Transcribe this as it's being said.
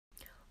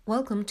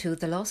Welcome to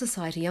the Law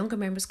Society Younger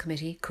Members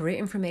Committee Career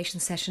Information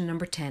Session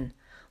number 10,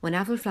 when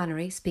Avril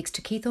Flannery speaks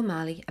to Keith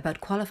O'Malley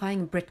about qualifying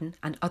in Britain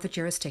and other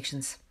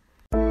jurisdictions.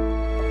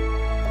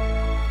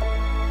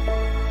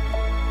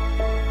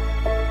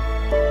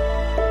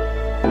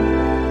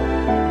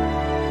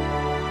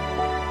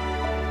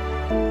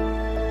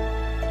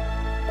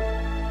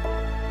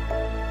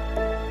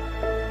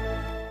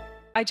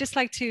 I'd just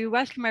like to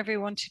welcome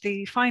everyone to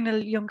the final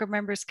Younger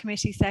Members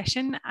Committee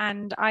session,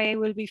 and I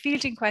will be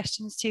fielding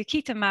questions to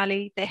Keith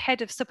O'Malley, the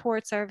Head of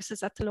Support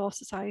Services at the Law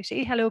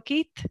Society. Hello,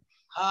 Keith.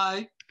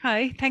 Hi.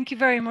 Hi, thank you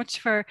very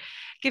much for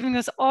giving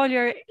us all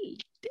your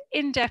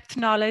in-depth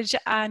knowledge,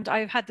 and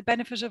I've had the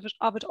benefit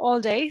of it all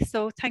day,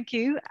 so thank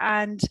you.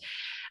 And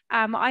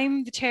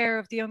I'm the chair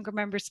of the Younger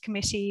Members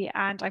Committee,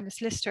 and I'm a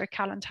solicitor at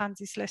Callan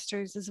Tansey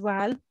Solicitors as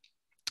well.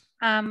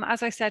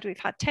 As I said, we've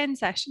had 10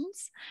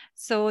 sessions,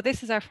 so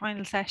this is our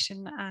final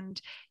session,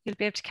 and you'll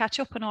be able to catch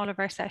up on all of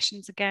our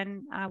sessions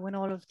again when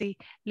all of the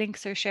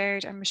links are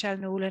shared, and Michelle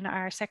Nolan,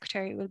 our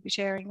secretary, will be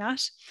sharing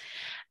that.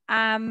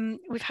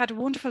 We've had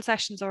wonderful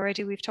sessions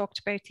already. We've talked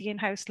about the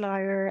in-house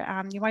lawyer.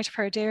 You might have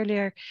heard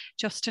earlier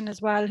Justin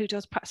as well, who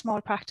does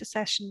small practice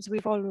sessions.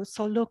 We've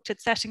also looked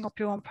at setting up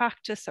your own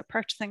practice or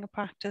purchasing a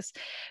practice,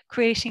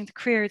 creating the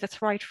career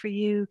that's right for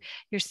you,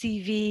 your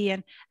CV,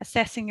 and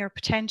assessing your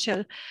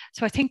potential.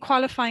 So I think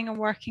qualifying and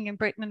working in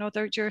Britain and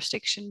other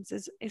jurisdictions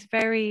is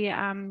very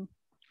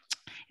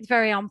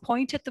on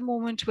point at the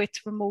moment with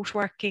remote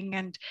working,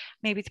 and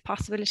maybe the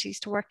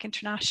possibilities to work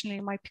internationally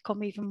might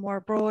become even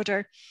more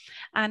broader.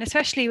 And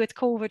especially with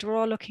COVID, we're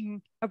all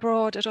looking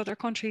abroad at other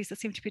countries that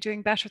seem to be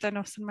doing better than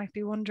us and might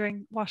be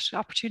wondering what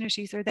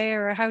opportunities are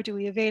there or how do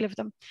we avail of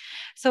them.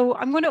 So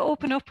I'm going to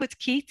open up with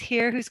Keith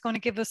here, who's going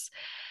to give us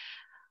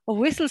a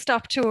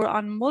whistle-stop tour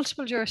on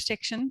multiple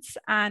jurisdictions.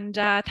 And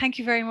thank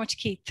you very much,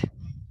 Keith.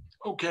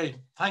 Okay,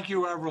 thank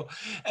you, Avril.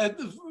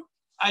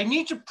 I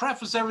need to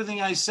preface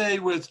everything I say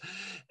with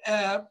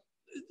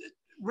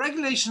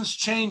regulations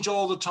change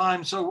all the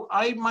time. So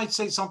I might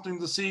say something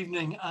this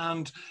evening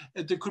and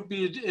there could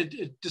be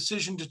a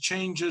decision to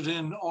change it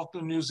in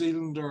Auckland, New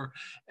Zealand, or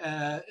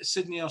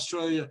Sydney,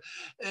 Australia.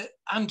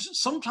 And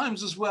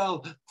sometimes as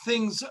well,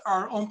 things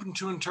are open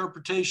to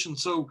interpretation.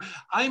 So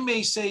I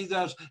may say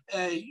that,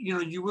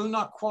 you will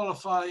not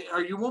qualify,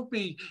 or you won't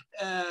be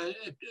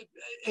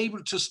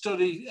able to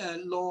study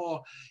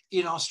law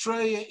in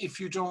Australia if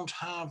you don't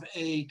have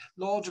a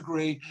law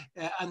degree.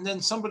 And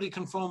then somebody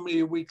can phone me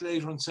a week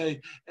later and say,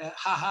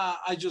 haha,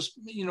 I just,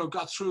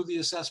 got through the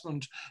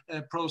assessment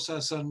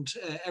process and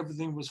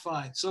everything was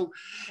fine. So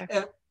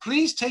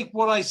please take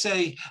what I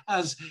say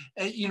as,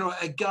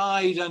 a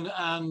guide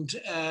and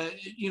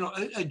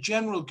a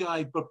general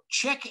guide, but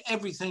check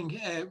everything,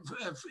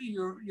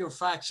 your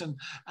facts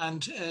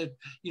and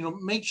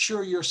make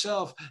sure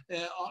yourself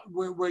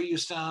where you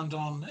stand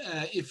on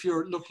if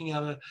you're looking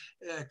at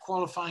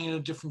qualifying in a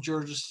different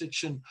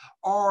jurisdiction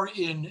or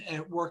in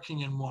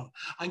working in one.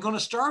 I'm going to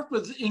start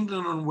with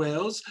England and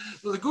Wales.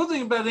 Well, the good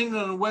thing about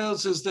England and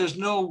Wales is there's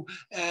no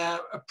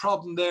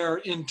problem there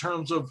in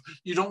terms of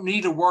you don't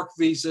need a work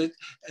visa.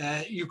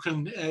 You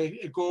can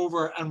go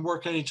over and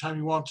work anytime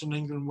you want in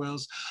England and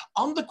Wales.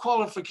 On the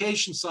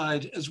qualification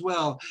side as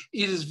well,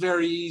 it is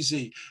very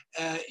easy.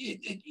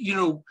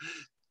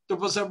 There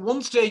was at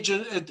one stage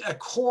a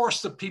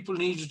course that people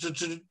needed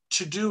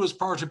to do as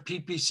part of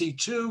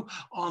PPC2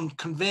 on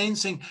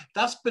conveyancing.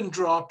 That's been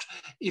dropped.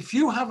 If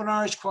you have an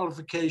Irish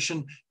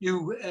qualification,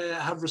 you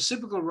have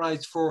reciprocal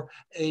rights for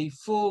a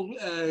full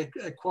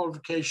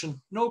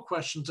qualification, no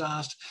questions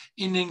asked,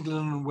 in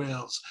England and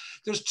Wales.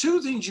 There's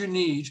two things you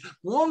need.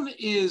 One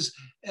is,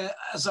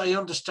 as I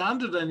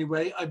understand it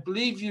anyway, I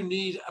believe you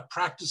need a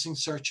practicing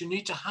cert. You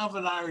need to have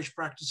an Irish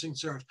practicing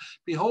cert,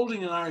 be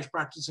holding an Irish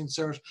practicing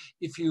cert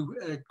if you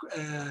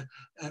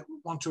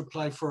want to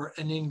apply for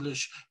an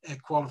English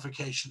qualification.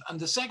 And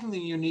the second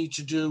thing you need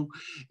to do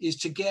is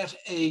to get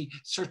a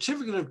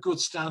certificate of good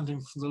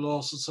standing from the Law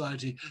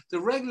Society.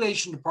 The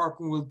regulation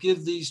department will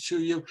give these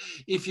to you.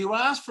 If you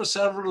ask for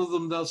several of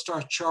them, they'll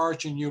start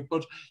charging you,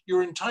 but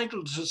you're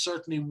entitled to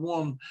certainly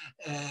one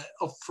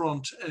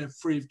upfront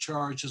free of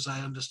charge, as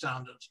I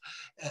understand it.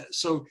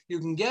 So you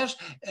can get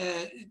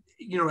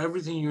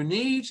everything you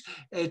need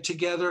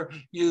together.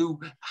 You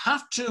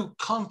have to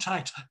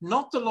contact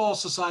not the Law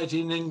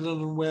Society in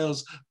England and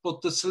Wales, but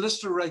the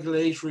Solicitor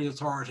Regulatory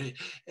Authority,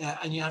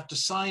 and you have to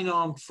sign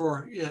on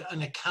for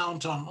an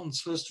account on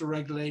Solicitor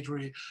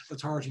Regulatory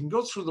Authority and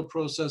go through the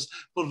process,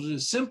 but it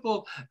is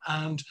simple,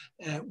 and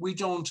we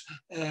don't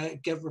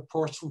get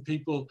reports from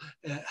people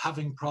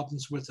having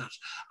problems with it.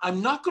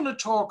 I'm not going to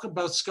talk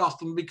about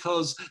Scotland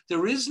because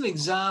there is an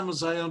exam,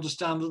 as I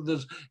understand it,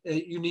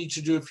 that you need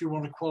to do if you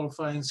want to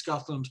qualify in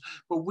Scotland,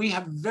 but we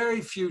have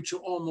very few to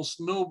almost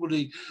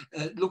nobody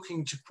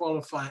looking to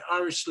qualify,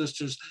 Irish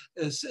solicitors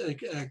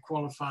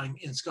qualifying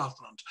in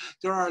Scotland.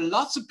 There are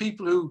lots lots of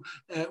people who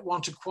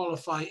want to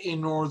qualify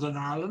in Northern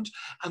Ireland,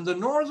 and the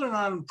Northern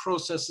Ireland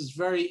process is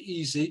very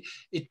easy.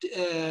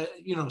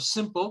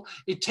 Simple.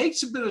 It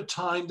takes a bit of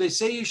time. They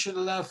say you should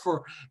allow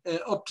for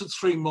up to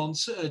 3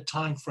 months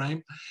time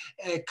frame.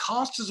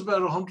 Cost is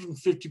about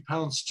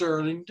 £150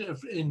 sterling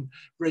in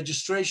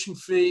registration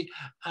fee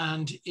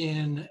and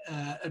in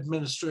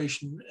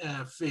administration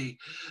fee.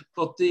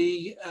 But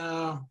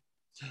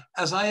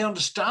as I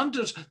understand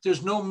it,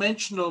 there's no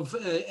mention of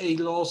a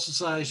law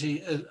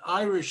society, an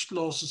Irish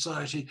law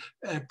society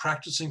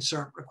practicing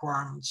cert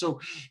requirements.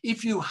 So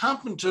if you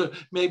happen to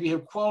maybe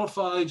have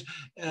qualified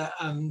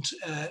and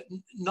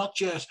not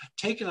yet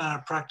taken out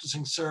a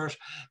practicing cert,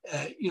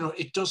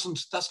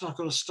 that's not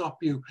going to stop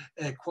you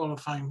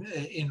qualifying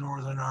in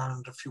Northern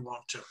Ireland if you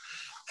want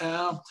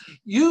to.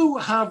 You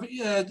have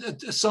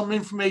some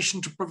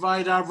information to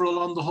provide, Avril,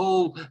 on the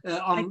whole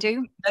on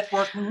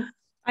networking.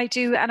 I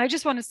do, and I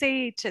just want to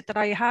say that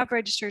I have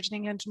registered in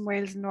England and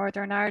Wales and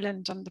Northern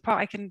Ireland, and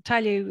I can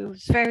tell you it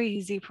was a very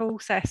easy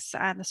process,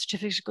 and the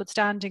certificate of good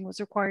standing was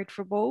required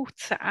for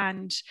both,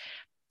 and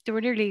they were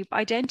nearly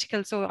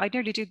identical, so I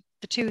nearly did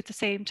the two at the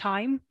same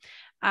time.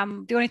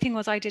 The only thing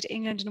was I did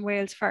England and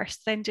Wales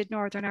first, then did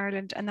Northern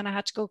Ireland, and then I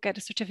had to go get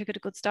a certificate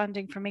of good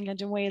standing from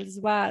England and Wales as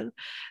well.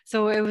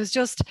 So it was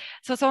just,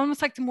 so it's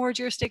almost like the more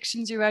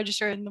jurisdictions you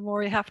register and the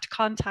more you have to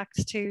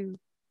contact to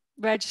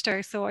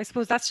register. So I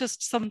suppose that's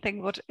just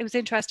something, but it was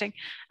interesting.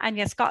 And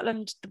yes,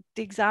 Scotland,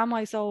 the exam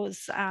I saw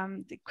was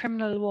the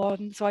criminal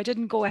one, so I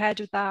didn't go ahead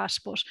with that,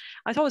 but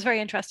I thought it was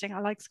very interesting. I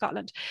like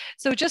Scotland.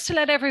 So just to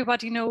let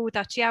everybody know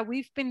that, yeah,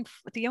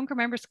 the Younger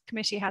Members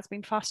Committee has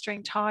been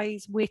fostering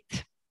ties with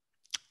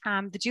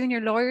the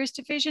Junior Lawyers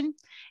Division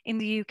in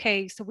the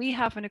UK. So we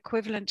have an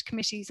equivalent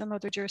committees on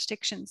other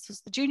jurisdictions. So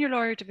it's the Junior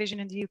Lawyer Division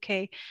in the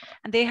UK,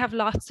 and they have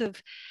lots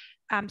of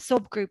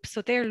subgroups,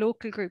 so they're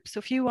local groups. So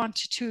if you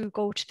wanted to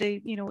go to the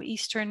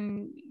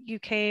Eastern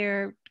UK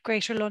or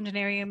Greater London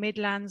area,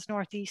 Midlands,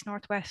 Northeast,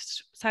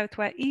 Northwest,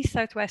 Southwest, East,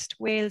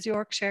 Southwest, Wales,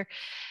 Yorkshire,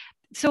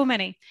 so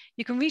many,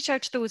 you can reach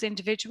out to those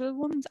individual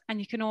ones, and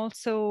you can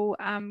also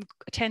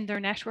attend their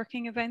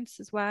networking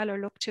events as well, or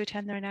look to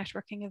attend their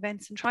networking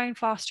events and try and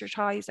foster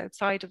ties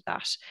outside of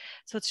that.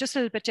 So it's just a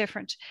little bit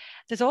different.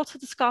 There's also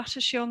the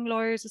Scottish Young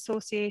Lawyers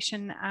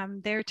Association.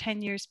 They're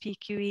 10 years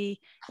PQE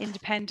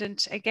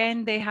independent.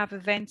 Again, they have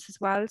events as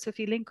well, so if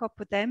you link up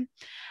with them.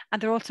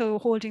 And they're also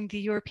holding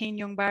the European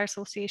Young Bar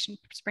Association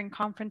Spring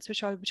Conference,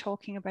 which I'll be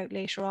talking about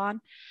later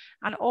on.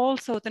 And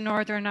also the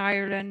Northern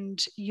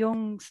Ireland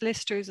Young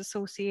Solicitors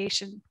Association.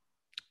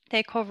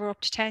 They cover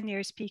up to 10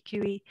 years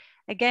PQE.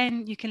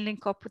 Again, you can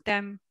link up with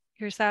them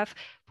yourself,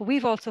 but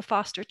we've also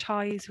fostered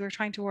ties. We're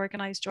trying to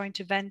organise joint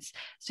events.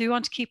 So you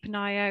want to keep an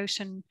eye out,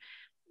 and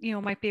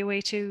might be a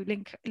way to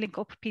link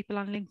up people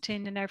on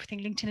LinkedIn and everything.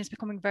 LinkedIn is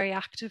becoming very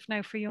active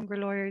now for younger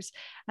lawyers,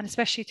 and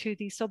especially through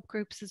these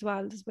subgroups as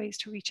well. There's ways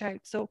to reach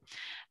out. So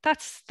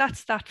that's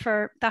that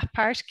for that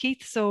part,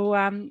 Keith. So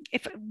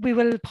if we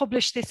will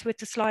publish this with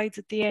the slides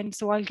at the end,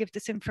 so I'll give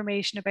this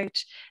information about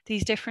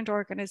these different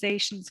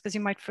organisations, because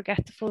you might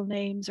forget the full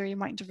names or you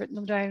mightn't have written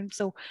them down.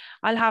 So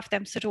I'll have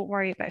them, so don't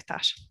worry about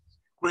that.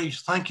 Great,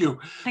 thank you.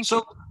 Thank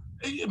you.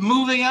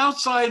 Moving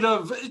outside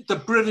of the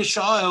British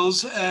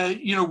Isles,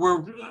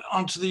 we're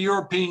onto the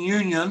European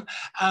Union.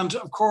 And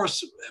of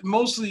course,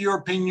 most of the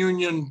European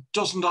Union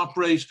doesn't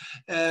operate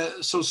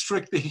so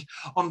strictly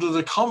under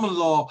the common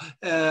law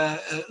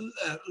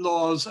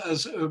laws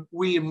as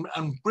we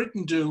and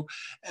Britain do.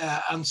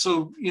 And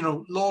so,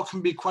 law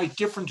can be quite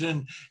different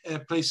in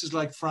places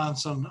like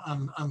France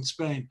and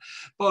Spain.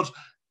 But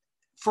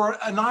for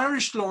an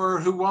Irish lawyer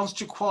who wants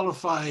to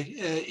qualify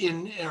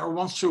or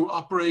wants to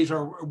operate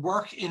or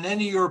work in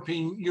any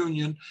European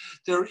Union,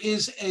 there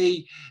is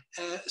a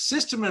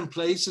system in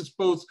place. It's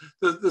both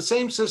the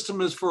same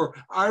system as for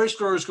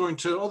Irish lawyers going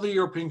to other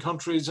European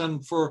countries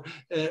and for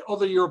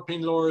other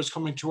European lawyers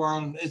coming to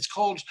Ireland. It's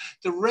called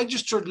the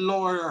Registered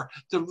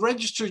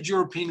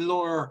European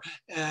Lawyer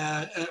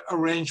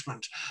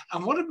arrangement.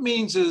 And what it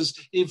means is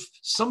if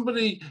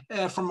somebody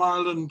from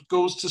Ireland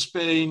goes to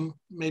Spain,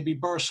 maybe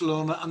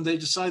Barcelona, and they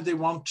decide they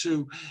want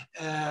to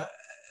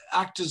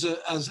act as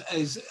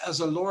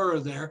a lawyer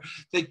there,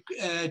 they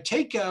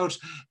take out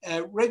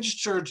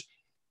registered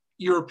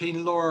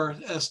European lawyer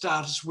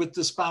status with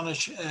the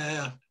Spanish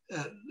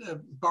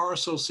Bar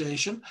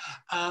Association,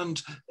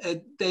 and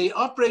they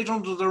operate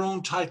under their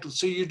own title.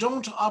 So you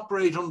don't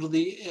operate under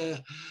the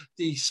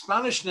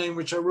Spanish name,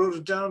 which I wrote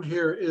it down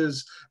here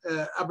is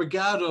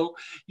abogado.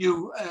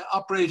 You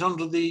operate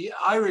under the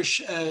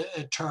Irish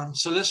term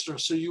solicitor.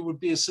 So you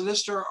would be a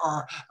solicitor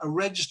or a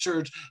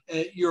registered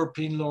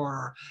European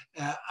lawyer.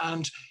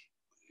 And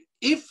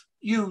if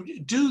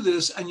you do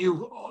this, and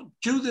you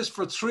do this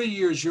for 3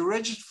 years, you're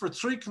registered for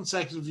 3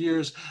 consecutive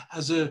years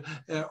as a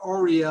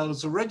REL,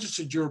 as a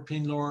registered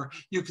European lawyer,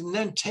 you can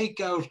then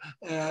take out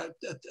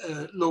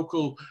the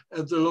local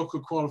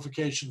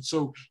qualification.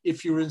 So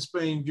if you're in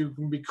Spain, you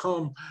can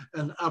become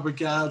an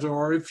abogado,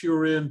 or if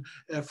you're in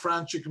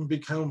France, you can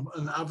become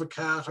an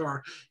avocat,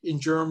 or in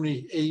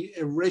Germany,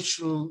 a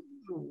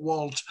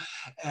Walt.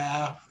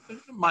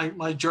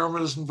 My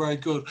German isn't very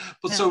good,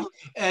 but so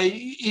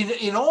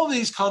in all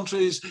these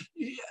countries,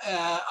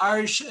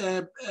 Irish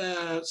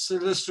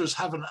solicitors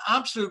have an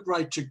absolute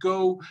right to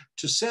go,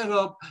 to set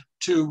up,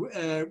 to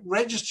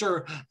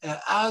register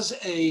as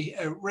a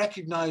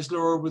recognized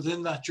lawyer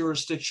within that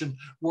jurisdiction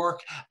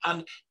work,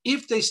 and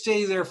if they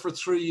stay there for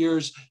 3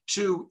 years,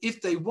 to,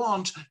 if they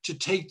want, to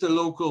take the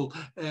local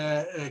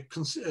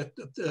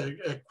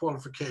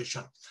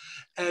qualification.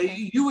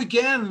 You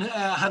again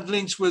had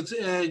links with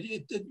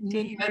the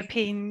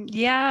European.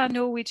 Yeah,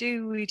 no, we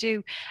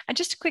do. And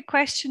just a quick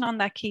question on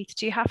that, Keith.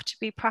 Do you have to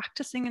be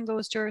practicing in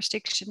those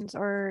jurisdictions,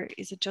 or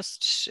is it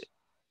just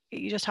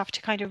you just have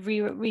to kind of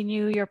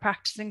renew your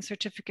practicing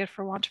certificate,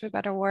 for want of a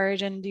better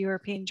word, in the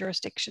European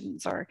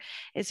jurisdictions, or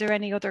is there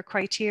any other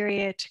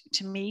criteria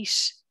to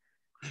meet?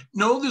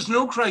 No, there's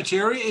no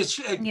criteria. It's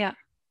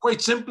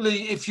quite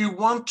simply, if you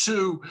want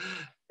to,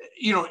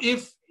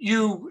 if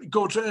you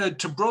go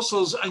to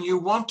Brussels and you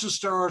want to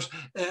start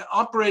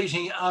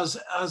operating as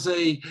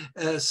a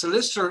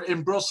solicitor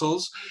in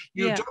Brussels,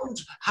 you don't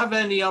have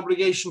any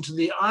obligation to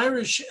the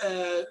Irish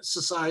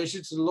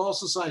society, to the Law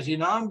Society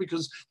in Ireland,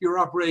 because you're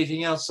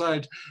operating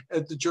outside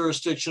the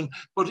jurisdiction.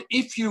 But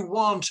if you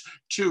want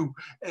to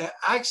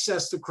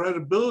access the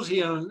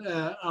credibility and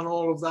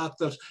all of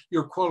that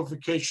your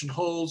qualification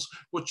holds,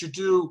 what you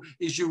do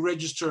is you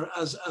register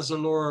as a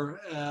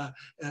lawyer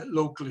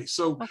locally.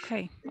 So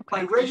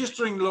by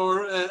registering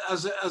lawyer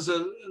as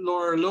a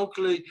lawyer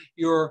locally,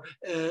 you're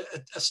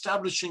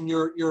establishing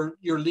your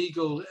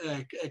legal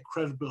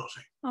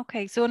credibility.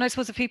 Okay, so and I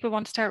suppose if people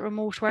want to start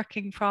remote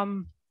working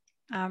from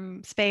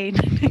Spain,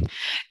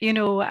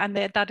 and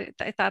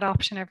that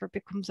option ever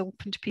becomes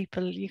open to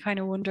people, you kind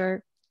of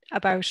wonder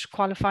about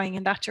qualifying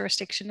in that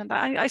jurisdiction, and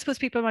I suppose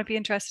people might be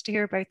interested to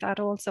hear about that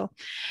also.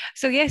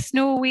 So yes,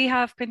 no, we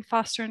have been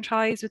fostering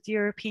ties with the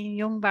European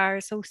Young Bar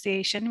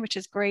Association, which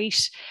is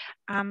great.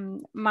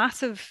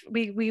 Massive.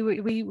 We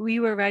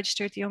were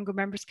registered at the Younger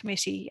Members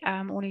Committee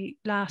only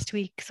last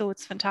week, so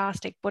it's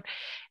fantastic. But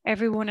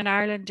everyone in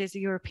Ireland is a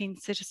European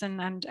citizen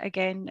and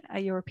again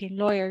a European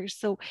lawyer,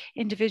 so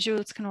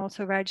individuals can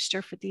also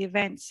register for the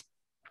events.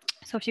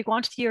 So if you go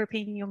onto the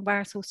European Young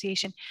Bar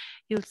Association,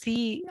 you'll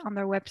see on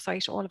their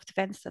website all of the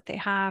events that they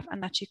have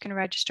and that you can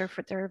register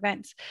for their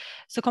events.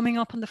 So coming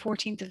up on the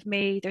 14th of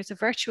May, there's a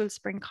virtual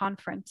spring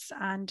conference,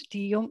 and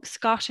the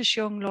Scottish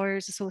Young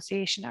Lawyers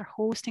Association are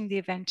hosting the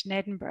event in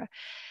Edinburgh.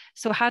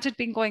 So had it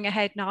been going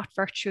ahead not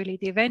virtually,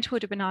 the event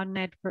would have been on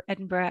in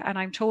Edinburgh, and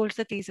I'm told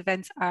that these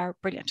events are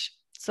brilliant.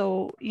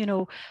 So,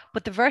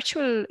 but the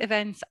virtual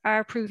events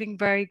are proving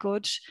very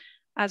good.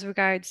 As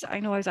regards, I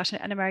know I was at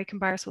an American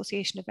Bar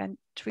Association event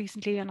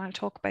recently, and I'll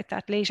talk about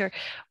that later,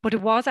 but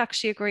it was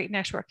actually a great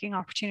networking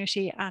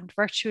opportunity, and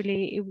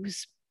virtually it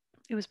was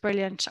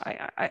brilliant.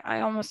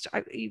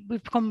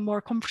 We've become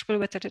more comfortable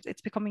with it.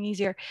 It's becoming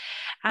easier.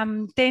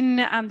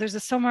 Then there's a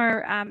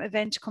summer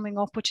event coming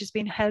up, which is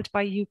being held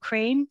by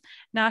Ukraine.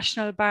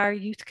 National Bar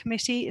Youth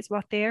Committee is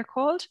what they are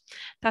called.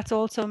 That's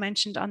also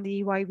mentioned on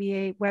the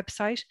EYBA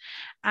website.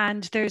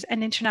 And there's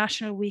an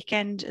international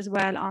weekend as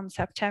well on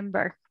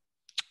September.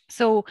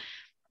 So,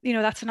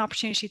 that's an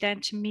opportunity then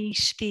to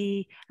meet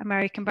the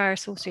American Bar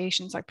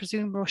Associations. I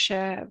presume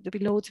Russia, there'll be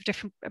loads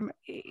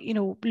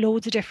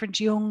of different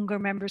younger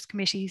members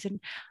committees and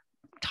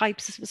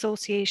types of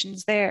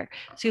associations there.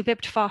 So you'll be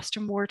able to foster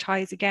more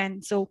ties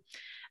again. So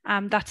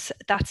that's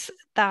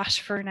that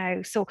for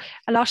now. So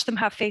a lot of them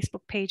have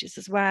Facebook pages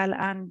as well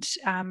and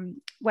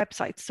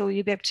websites. So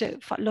you'll be able to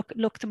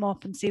look them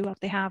up and see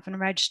what they have and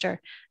register.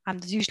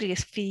 There's usually a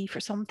fee for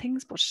some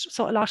things, but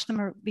so a lot of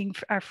them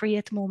are free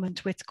at the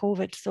moment with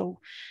COVID. So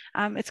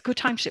it's a good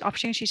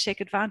opportunity to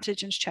take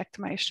advantage and check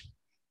them out.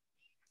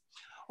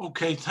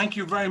 Okay, thank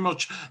you very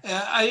much.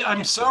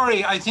 I'm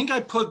sorry, I think I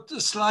put the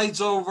slides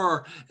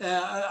over.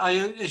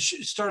 I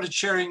started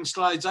sharing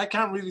slides. I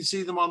can't really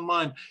see them on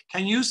mine.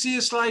 Can you see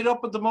a slide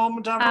up at the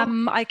moment,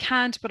 Avril? I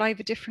can't, but I have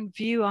a different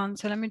view on.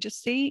 So let me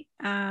just see.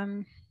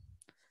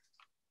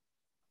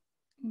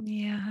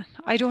 Yeah,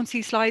 I don't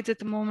see slides at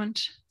the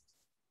moment.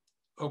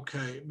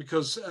 Okay,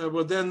 because,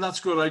 well, then that's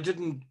good. I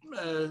didn't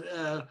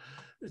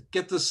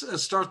get this,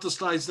 start the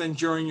slides then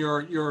during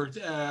your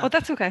oh,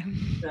 that's okay.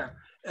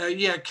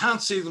 Yeah,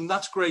 can't see them.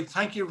 That's great.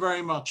 Thank you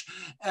very much.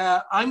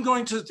 I'm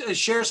going to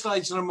share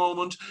slides in a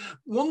moment.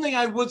 One thing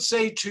I would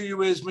say to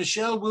you is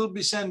Michelle will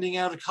be sending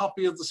out a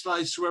copy of the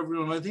slides to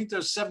everyone. I think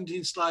there's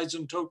 17 slides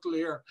in total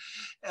here.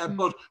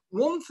 But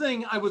one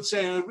thing I would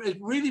say, and it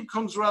really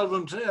becomes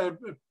relevant to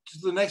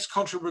the next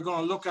country we're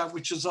going to look at,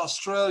 which is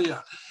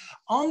Australia.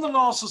 On the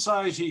Law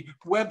Society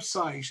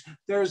website,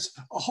 there's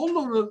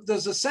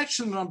a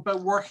section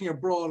about working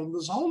abroad, and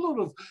there's a whole lot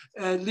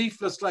of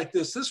leaflets like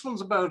this. This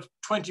one's about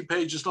 20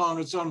 pages long.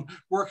 It's on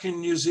working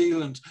in New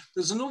Zealand.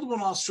 There's another one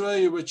in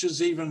Australia, which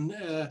is even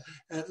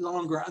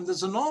longer, and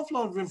there's an awful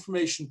lot of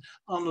information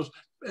on it.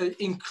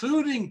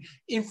 including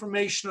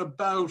information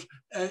about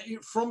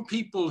from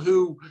people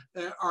who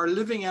are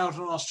living out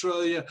in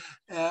Australia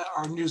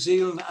or New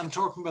Zealand and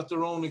talking about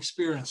their own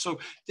experience. So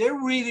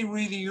they're really,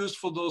 really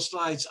useful, those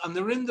slides, and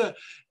they're in the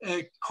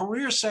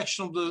career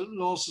section of the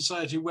Law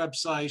Society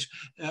website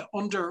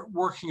under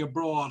Working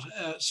Abroad.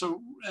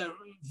 So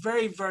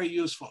very, very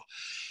useful.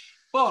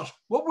 But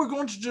what we're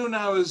going to do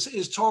now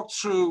is talk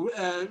through,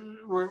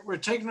 we're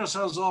taking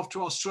ourselves off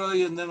to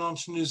Australia and then on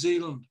to New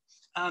Zealand.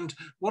 And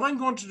what I'm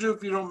going to do,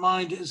 if you don't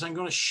mind, is I'm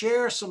going to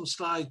share some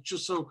slides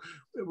just so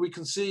we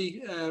can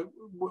see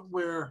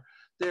where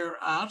they're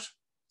at.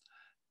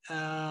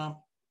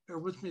 Bear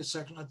with me a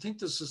second. I think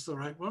this is the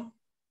right one.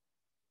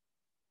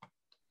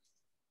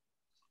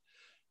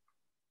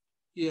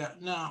 Yeah,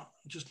 now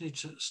I just need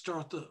to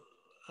start the...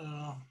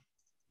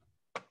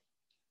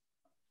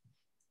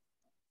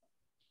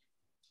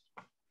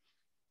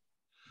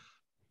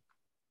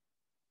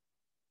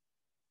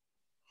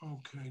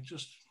 Okay,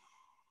 just...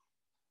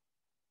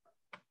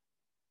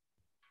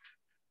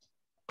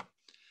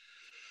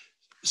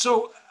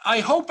 So I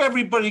hope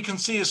everybody can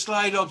see a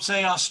slide up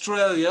saying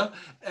Australia,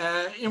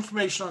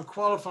 information on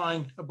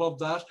qualifying above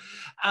that.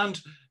 And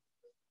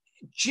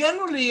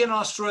generally in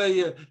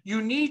Australia,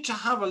 you need to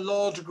have a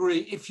law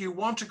degree if you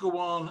want to go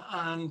on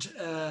and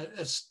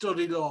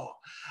study law.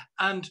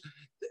 And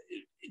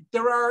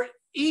there are,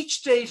 each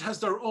state has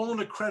their own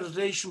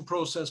accreditation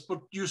process, but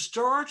you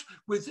start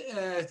with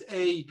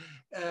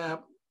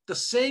the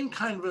same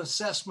kind of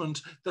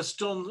assessment that's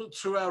done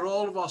throughout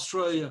all of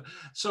Australia.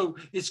 So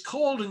it's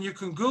called, and you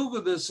can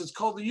Google this, it's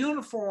called the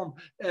Uniform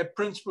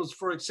Principles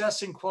for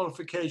Assessing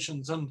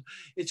Qualifications. And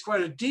it's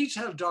quite a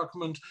detailed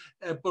document,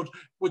 but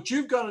what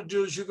you've got to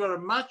do is you've got to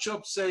match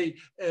up, say,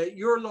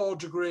 your law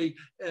degree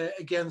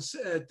against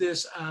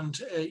this, and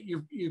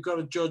you've got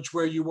to judge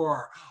where you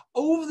are.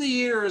 Over the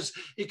years,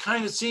 it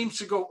kind of seems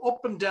to go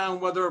up and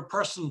down whether a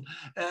person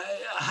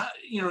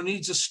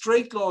needs a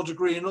straight law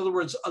degree, in other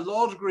words, a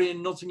law degree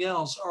in nothing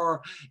else,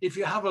 or if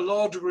you have a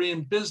law degree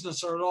in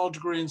business or a law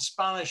degree in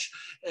Spanish,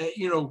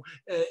 will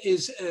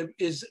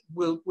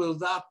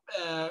that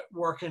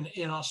work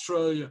in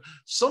Australia?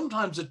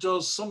 Sometimes it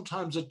does,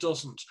 sometimes it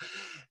doesn't.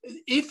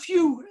 If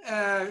you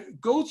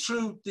go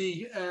through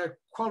the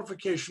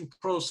qualification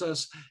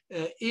process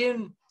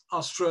in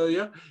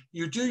Australia,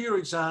 you do your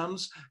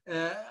exams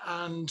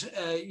and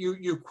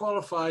you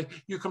qualify.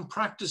 You can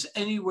practice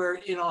anywhere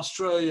in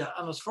Australia,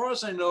 and as far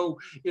as I know,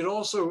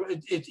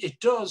 it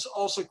does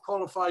also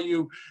qualify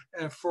you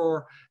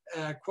for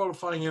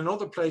qualifying in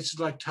other places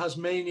like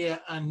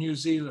Tasmania and New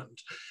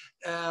Zealand.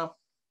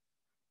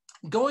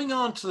 Going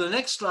on to the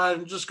next slide,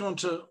 I'm just going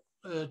to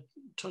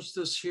touch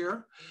this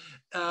here.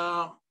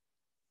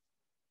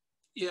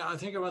 Yeah, I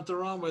think I went the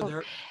wrong way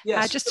there.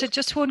 Yes.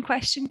 Just one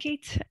question,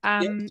 Keith.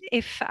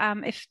 If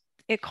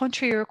a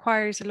country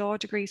requires a law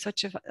degree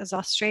such as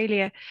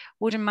Australia,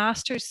 would a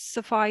master's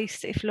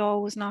suffice if law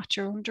was not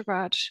your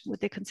undergrad? Would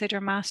they consider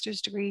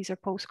master's degrees or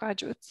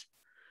postgraduates?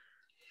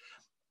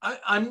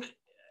 I'm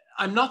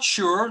not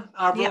sure.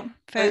 Yeah,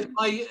 fair.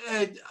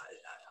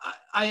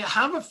 I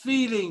have a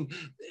feeling,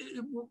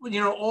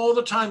 all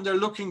the time they're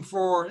looking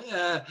for,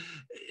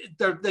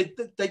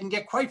 they can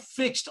get quite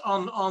fixed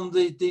on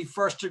the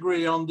first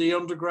degree, on the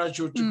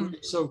undergraduate degree.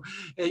 So,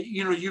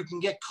 you can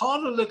get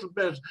caught a little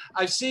bit.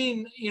 I've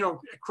seen,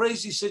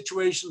 crazy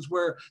situations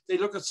where they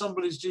look at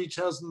somebody's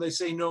details and they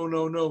say, no,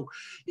 no, no.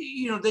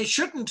 They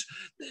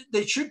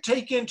should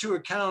take into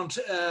account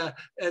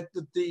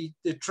the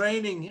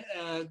training,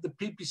 the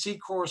PPC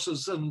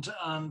courses and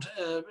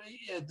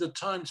the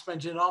time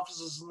spent in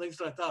offices and things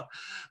like that.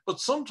 But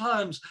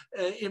sometimes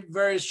in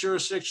various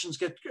jurisdictions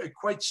get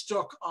quite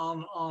stuck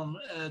on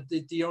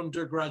the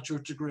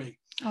undergraduate degree.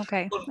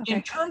 Okay. But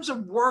in terms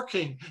of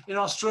working in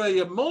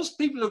Australia, most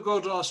people who go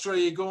to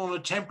Australia go on a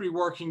temporary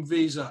working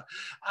visa,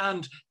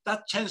 and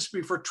that tends to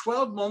be for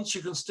 12 months.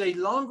 You can stay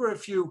longer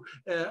if you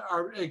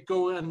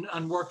go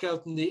and work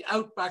out in the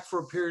outback for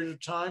a period of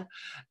time,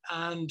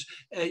 and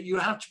you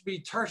have to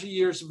be 30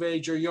 years of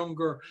age or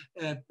younger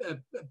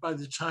by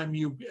the time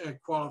you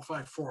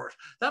qualify for it.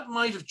 That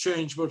might have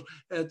changed, but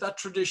that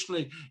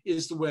traditionally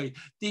is the way.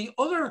 The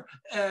other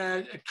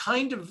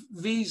kind of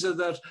visa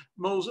that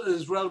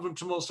is relevant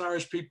to most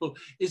Irish people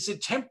is a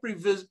temporary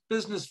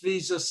business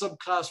visa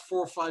subclass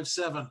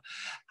 457.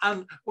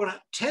 And what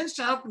tends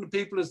to happen to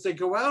people is they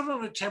go out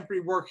on a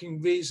temporary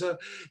working visa,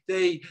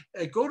 they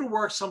go to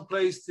work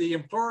someplace, the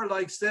employer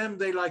likes them,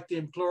 they like the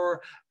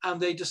employer,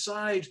 and they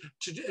decide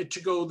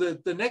to go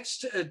the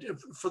next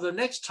for the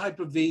next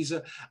type of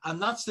visa,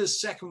 and that's this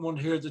second one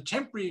here, the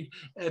temporary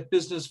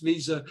business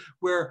visa,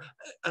 where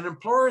an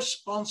employer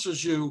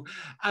sponsors you,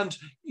 and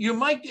you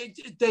might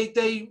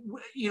they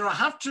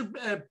have to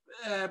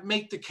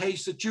make the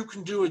case that you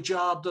can do a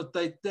job that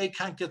they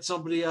can't get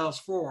somebody else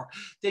for.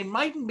 They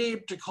mightn't be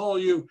able to call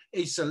you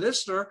a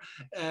solicitor,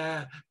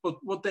 but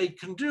what they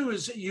can do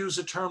is use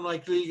a term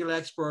like legal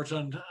expert,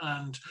 and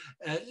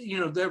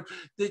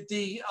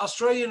the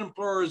Australian Australian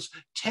employers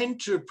tend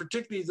to,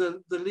 particularly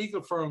the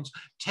legal firms,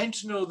 tend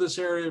to know this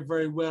area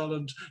very well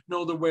and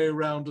know the way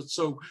around it.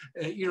 So,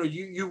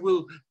 you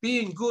will be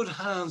in good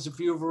hands if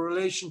you have a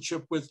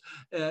relationship with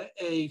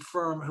a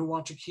firm who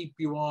want to keep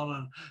you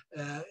on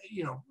and,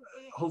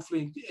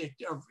 hopefully,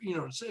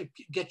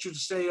 get you to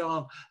stay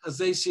on as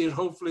they see it,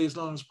 hopefully as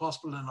long as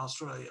possible in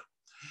Australia.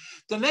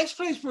 The next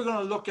place we're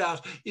going to look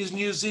at is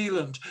New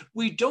Zealand.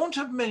 We don't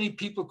have many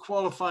people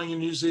qualifying in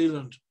New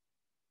Zealand.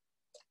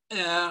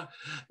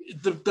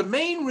 The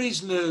main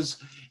reason is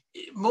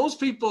most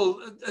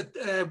people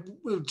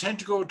will tend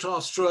to go to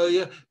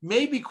Australia,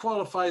 maybe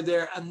qualify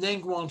there, and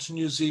then go on to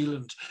New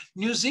Zealand.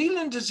 New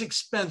Zealand is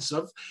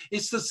expensive.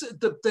 It's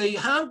they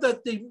have a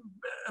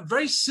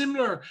very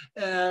similar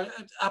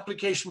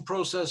application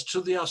process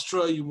to the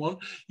Australian one.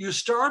 You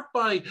start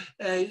by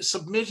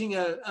submitting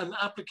an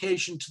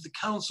application to the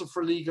Council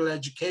for Legal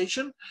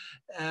Education,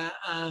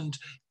 and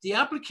the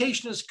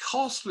application is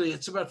costly.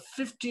 It's about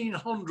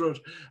 1,500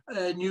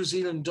 New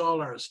Zealand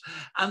dollars.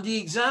 And the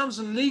exams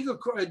and legal,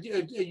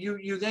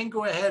 you then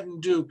go ahead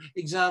and do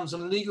exams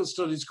and legal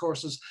studies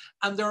courses,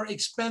 and they're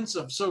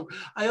expensive. So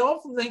I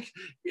often think,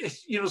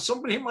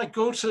 somebody might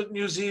go to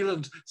New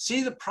Zealand,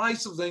 see the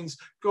price of things,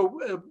 go,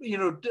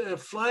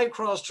 fly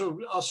across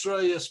to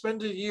Australia,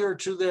 spend a year or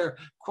two there,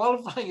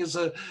 qualifying as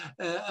an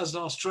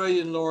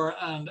Australian lawyer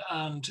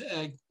and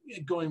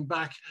going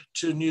back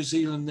to New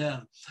Zealand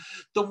then.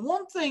 The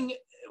one thing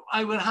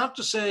I would have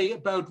to say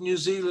about New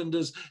Zealand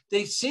is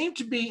they seem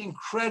to be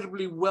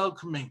incredibly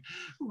welcoming.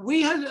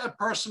 We had a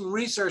person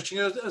researching,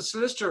 a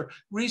solicitor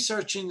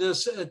researching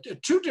this,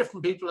 two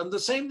different people, and the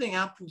same thing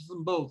happened to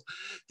them both.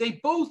 They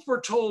both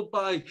were told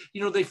by,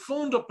 they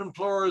phoned up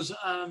employers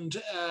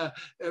and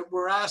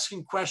were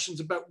asking questions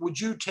about, would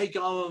you take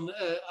on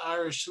an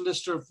Irish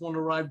solicitor if one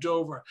arrived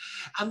over?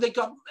 And they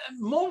got,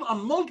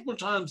 on multiple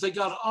times, they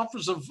got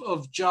offers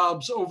of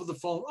jobs over the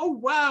phone. Oh,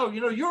 wow,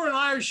 you're an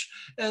Irish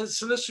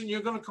solicitor and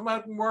you're going to come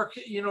out and work,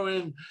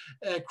 in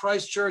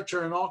Christchurch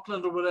or in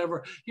Auckland or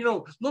whatever.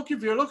 Look,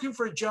 if you're looking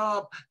for a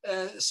job,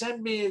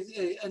 send me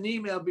an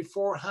email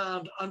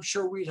beforehand. I'm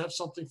sure we'd have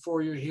something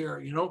for you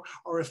here,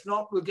 or if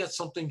not, we'll get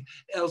something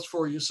else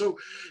for you. So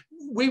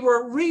we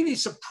were really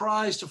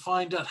surprised to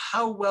find out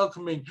how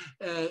welcoming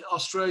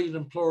Australian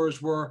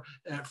employers were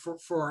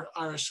for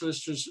Irish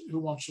solicitors who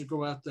wanted to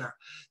go out there.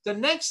 The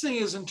next thing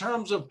is in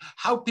terms of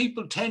how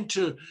people tend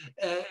to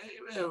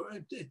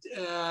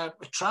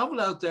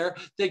travel out there.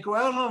 They go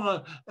out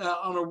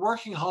on a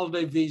working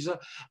holiday visa,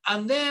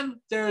 and then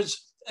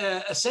there's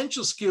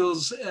essential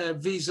skills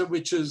visa,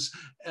 which is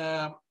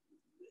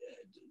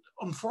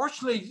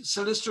unfortunately,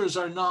 solicitors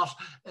are not,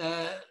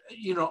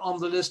 on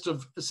the list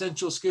of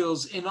essential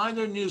skills in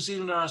either New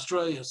Zealand or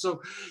Australia.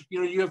 So,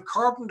 you have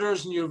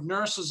carpenters and you have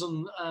nurses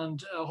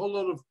and a whole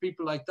lot of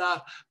people like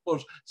that,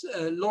 but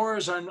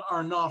lawyers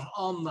are not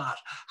on that.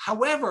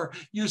 However,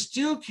 you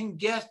still can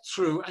get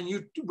through, and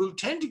you will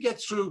tend to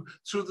get through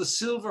the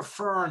Silver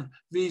Fern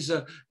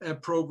visa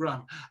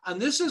program.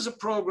 And this is a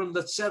program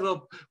that's set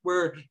up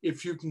where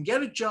if you can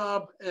get a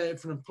job,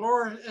 if an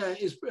employer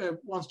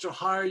wants to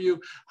hire you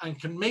and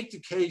can make the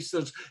case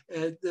that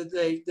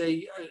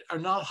they are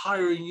not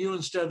hiring you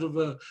instead of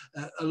a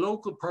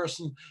local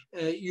person,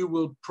 you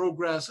will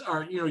progress,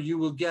 or you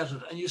will get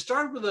it. And you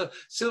start with a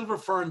Silver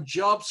Fern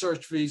job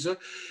search visa.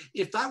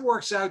 If that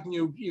works out and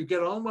you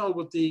get on well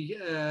with the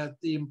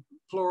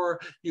employer,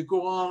 you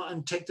go on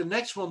and take the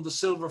next one, the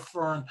Silver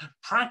Fern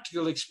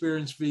practical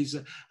experience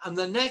visa, and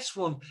the next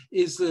one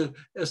is the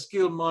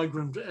skilled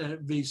migrant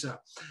visa.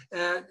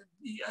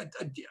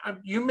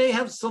 You may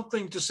have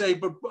something to say,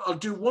 but I'll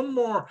do one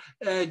more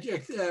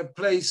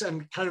place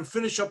and kind of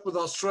finish up with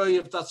Australia,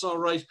 if that's all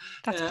right.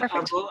 That's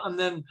perfect. And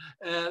then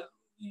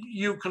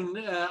you can,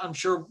 I'm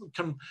sure,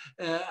 can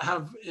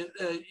have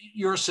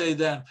your say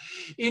then.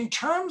 In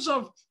terms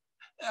of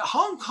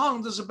Hong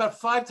Kong, there's about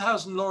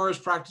 5,000 lawyers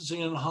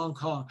practicing in Hong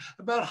Kong.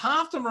 About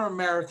half them are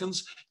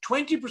Americans,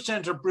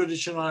 20% are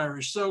British and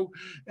Irish. So,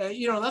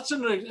 that's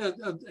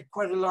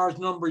quite a large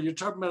number. You're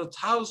talking about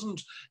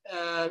 1,000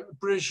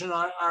 British and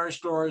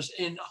Irish lawyers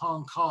in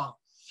Hong Kong.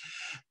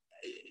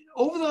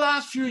 Over the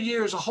last few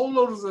years, a whole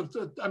load of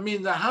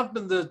there have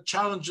been the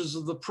challenges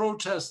of the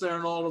protests there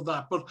and all of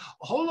that, but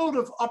a whole load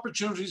of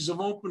opportunities have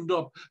opened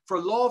up for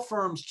law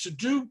firms to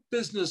do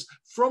business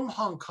from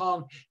Hong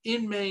Kong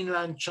in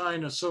mainland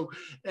China. So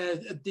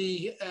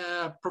the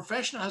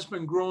profession has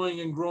been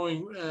growing and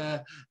growing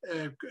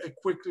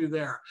quickly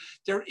there.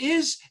 There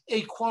is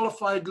a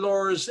qualified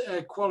lawyer's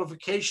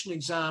qualification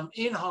exam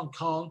in Hong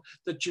Kong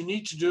that you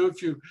need to do.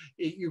 If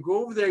you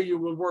go over there, you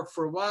will work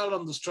for a while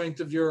on the strength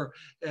of your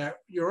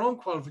own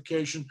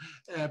qualification,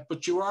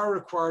 but you are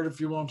required,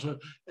 if you want to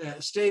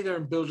stay there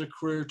and build a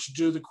career, to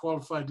do the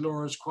qualified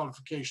lawyer's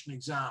qualification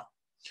exam.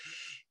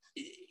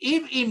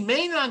 In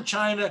mainland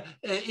China,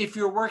 if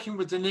you're working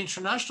with an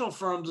international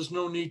firm, there's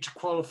no need to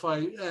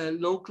qualify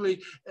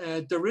locally.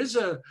 There is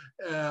a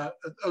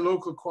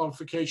local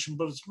qualification,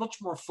 but it's much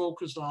more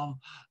focused on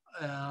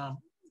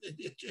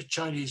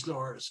Chinese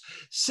lawyers.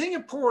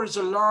 Singapore is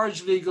a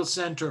large legal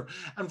center,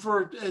 and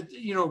for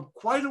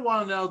quite a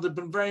while now they've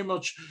been very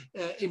much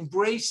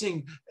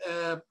embracing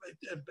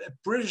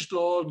British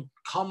law and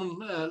common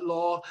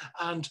law,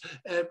 and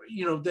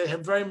they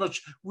have very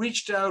much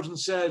reached out and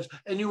said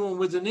anyone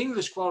with an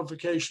English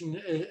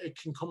qualification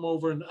can come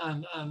over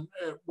and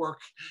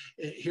work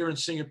here in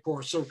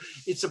Singapore. So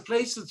it's a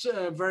place that's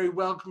very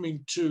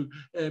welcoming to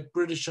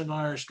British and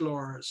Irish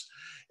lawyers.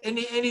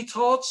 Any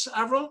thoughts,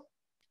 Avril?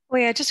 Oh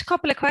yeah, just a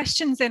couple of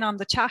questions in on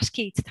the chat,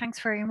 Keith. Thanks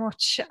very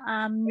much.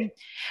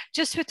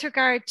 Just with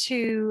regard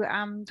to,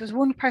 there's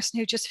one person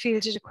who just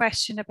fielded a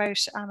question about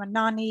a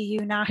non-EU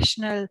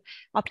national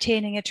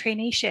obtaining a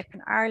traineeship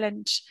in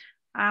Ireland.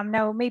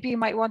 Now, maybe you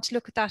might want to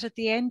look at that at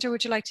the end, or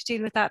would you like to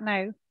deal with that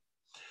now?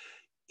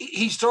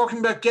 He's talking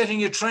about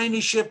getting a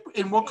traineeship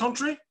in what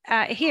country?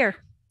 Here,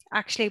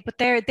 actually, but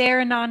they're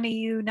a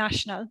non-EU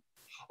national.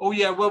 Oh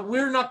yeah, well,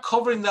 we're not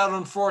covering that,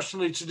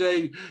 unfortunately,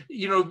 today.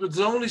 There's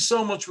only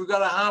so much. We've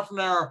got a half an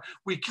hour.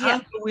 We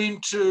can't go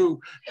into,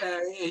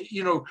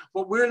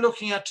 what we're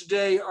looking at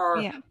today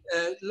are,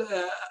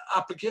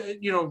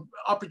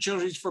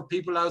 opportunities for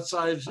people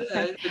outside.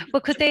 Okay.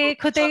 But they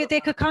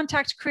could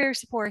contact career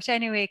support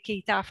anyway,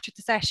 Keith, after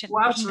the session.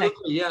 Well,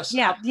 absolutely, yes.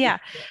 Yeah, absolutely. yeah.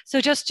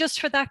 So just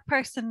for that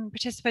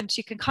participant,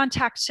 you can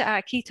contact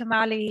Keith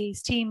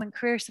O'Malley's team and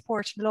career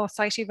support in the Law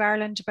Society of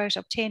Ireland about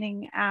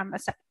obtaining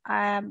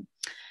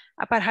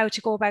about how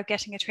to go about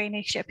getting a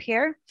traineeship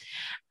here.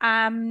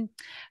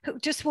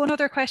 Just one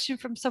other question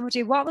from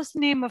somebody. What was the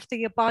name of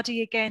the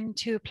body again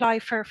to apply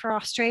for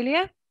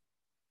Australia?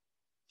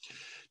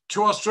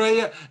 To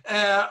Australia,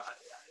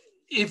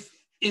 if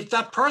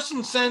that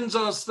person sends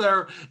us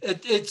there,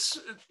 it's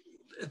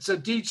a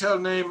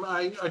detailed name.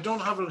 I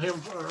don't have it here,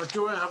 or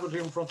do I have it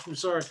here in front of me?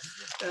 Sorry.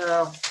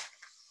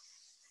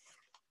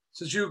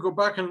 Since you go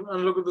back and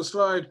look at the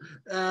slide.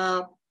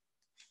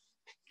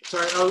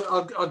 Sorry,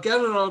 I'll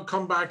get it and I'll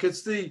come back.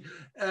 It's the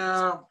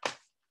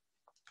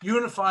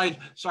unified,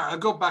 sorry, I'll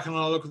go back and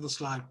I'll look at the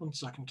slide. 1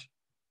 second.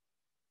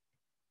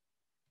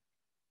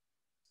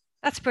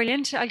 That's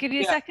brilliant. I'll give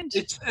you a second.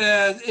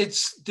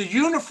 It's the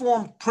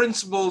uniform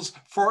principles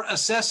for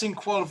assessing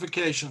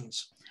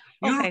qualifications.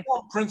 Okay.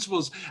 Uniform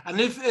principles.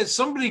 And if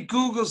somebody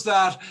Googles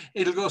that,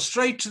 it'll go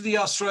straight to the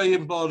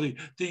Australian body.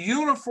 The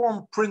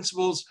uniform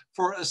principles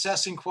for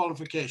assessing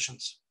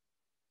qualifications.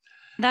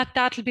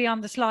 That'll be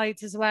on the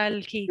slides as well,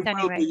 Keith,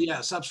 anyway. Be,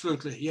 yes,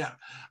 absolutely, yeah.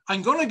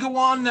 I'm going to go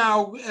on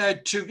now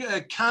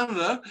to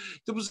Canada.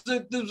 There was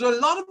a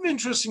lot of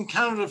interest in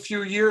Canada a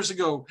few years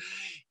ago.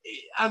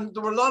 And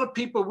there were a lot of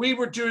people, we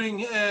were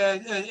doing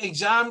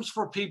exams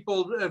for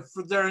people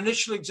for their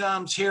initial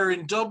exams here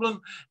in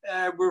Dublin.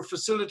 We're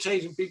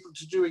facilitating people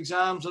to do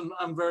exams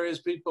on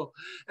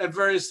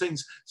various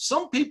things.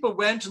 Some people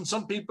went and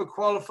some people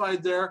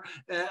qualified there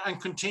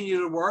and continue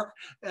to work.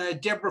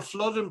 Deborah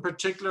Flood in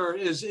particular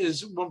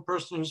is one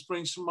person who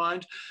springs to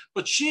mind,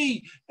 but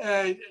she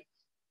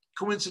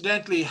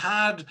coincidentally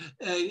had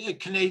a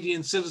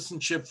Canadian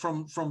citizenship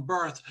from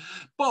birth.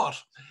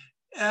 But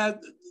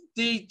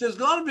there's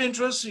a lot of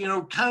interest.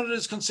 Canada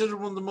is considered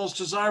one of the most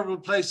desirable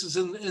places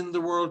in the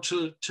world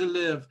to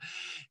live.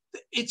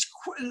 It's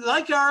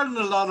like Ireland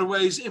in a lot of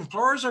ways.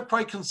 Employers are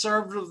quite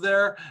conservative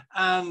there,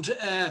 and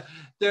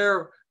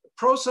their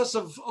process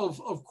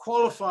of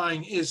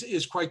qualifying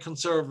is quite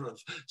conservative.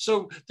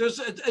 So there's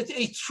a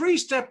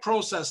 3-step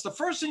process. The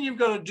first thing you've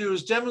got to do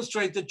is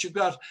demonstrate that you've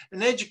got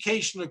an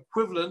education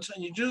equivalent,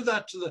 and you do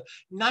that to the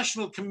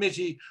National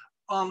Committee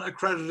on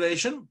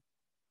Accreditation.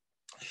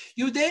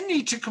 You then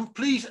need to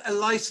complete a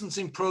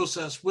licensing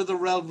process with a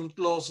relevant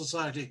law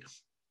society.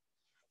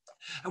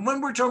 And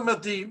when we're talking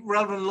about the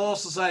relevant law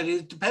society,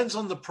 it depends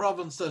on the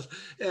province that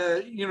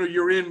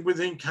you're in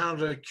within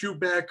Canada,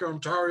 Quebec,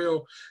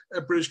 Ontario,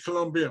 British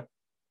Columbia.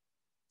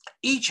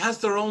 Each has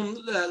their own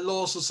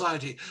law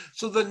society.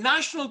 So the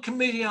National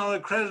Committee on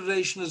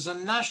Accreditation is a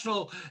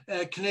national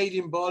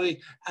Canadian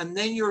body, and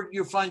then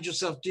you find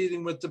yourself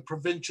dealing with the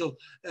provincial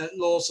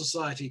law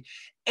society.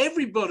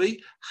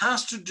 Everybody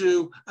has to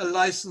do a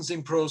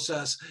licensing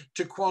process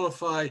to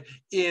qualify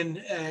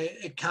in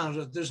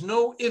Canada. There's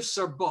no ifs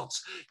or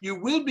buts. You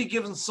will be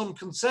given some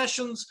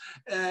concessions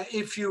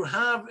if you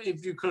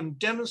can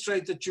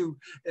demonstrate that you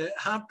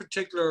have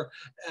particular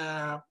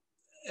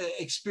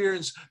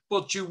experience,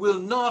 but you will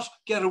not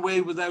get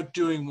away without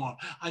doing one.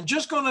 I'm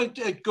just going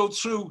to go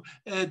through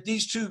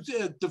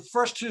the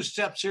first 2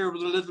 steps here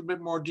with a little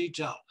bit more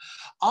detail.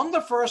 On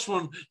the first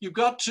one, you've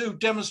got to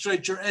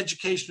demonstrate your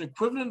education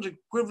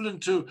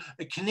equivalent to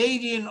a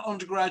Canadian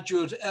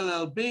undergraduate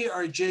LLB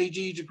or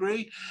JD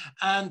degree,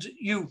 and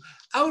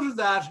out of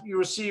that you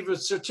receive a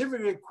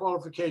certificate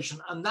qualification,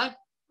 and that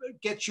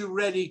get you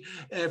ready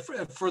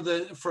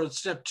for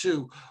step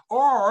 2,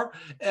 or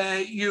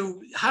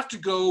you have to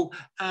go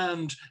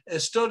and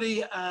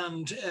study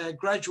and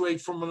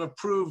graduate from an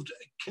approved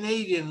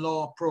Canadian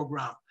law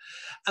program.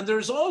 And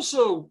there's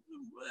also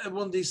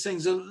one of these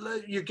things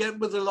you get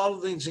with a lot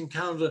of things in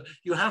Canada.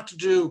 You have to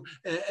do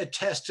a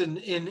test in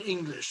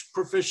English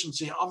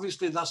proficiency.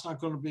 Obviously, that's not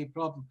going to be a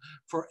problem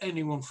for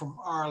anyone from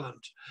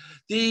Ireland.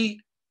 The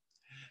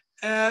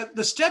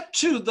step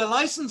 2, the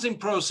licensing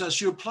process,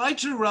 you apply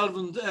to the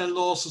relevant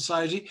law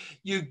society,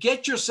 you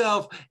get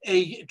yourself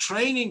a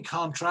training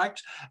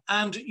contract,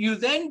 and you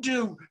then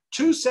do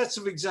 2 sets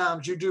of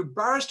exams. You do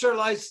barrister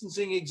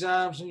licensing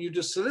exams and you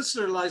do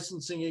solicitor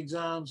licensing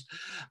exams.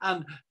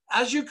 And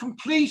as you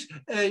complete,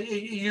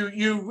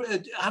 you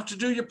have to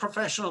do your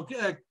professional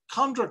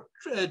conduct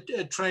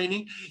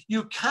training.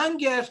 You can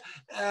get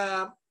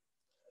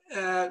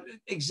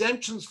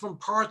exemptions from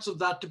parts of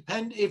that,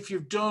 depend if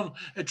you've done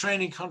a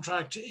training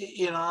contract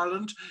in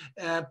Ireland,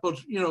 but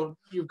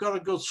you've got to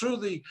go through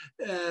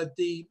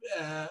the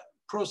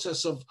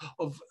process of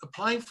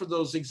applying for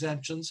those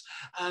exemptions,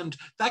 and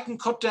that can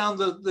cut down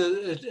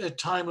the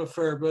time a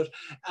fair bit,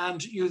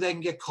 and you then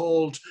get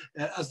called,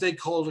 as they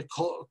call it,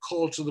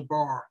 call to the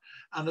bar.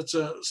 And it's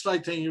a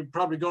slight thing, you're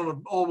probably going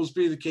to always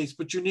be the case,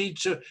 but you need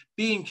to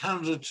be in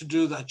Canada to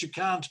do that. You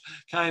can't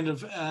kind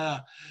of,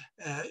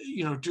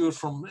 do it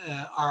from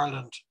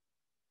Ireland.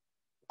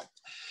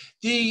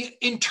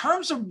 In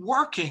terms of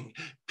working,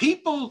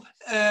 people,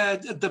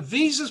 the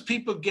visas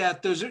people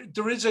get,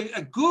 there is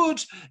a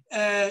good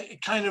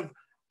kind of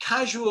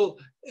casual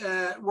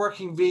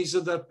working visa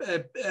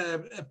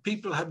that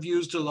people have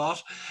used a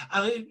lot,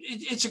 and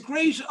it's a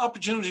great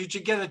opportunity to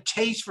get a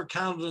taste for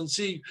Canada and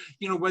see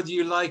whether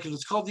you like it.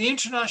 It's called the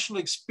International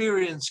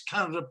Experience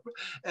Canada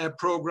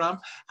program,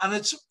 and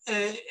it's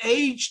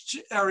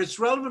it's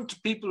relevant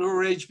to people who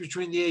are aged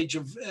between the age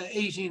of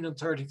 18 and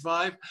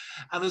 35,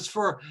 and it's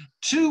for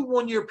 2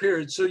 one-year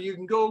periods. So you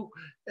can go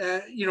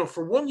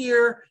for 1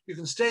 year, you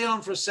can stay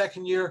on for a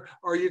second year,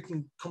 or you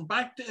can come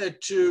back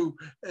to,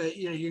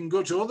 you can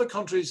go to other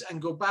countries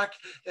and go back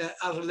at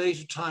a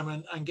later time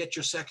and get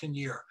your second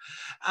year.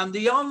 And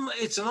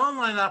it's an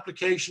online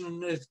application,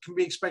 and it can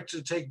be expected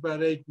to take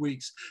about 8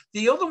 weeks.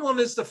 The other one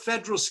is the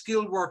Federal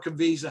Skilled Worker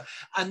Visa,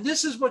 and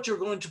this is what you're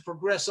going to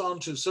progress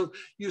onto. So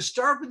you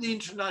start with the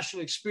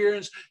international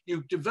experience,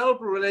 you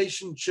develop a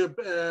relationship,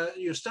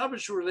 you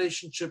establish a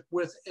relationship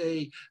with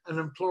an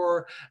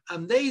employer,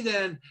 and they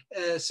then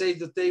say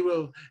that they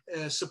will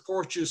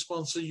support you,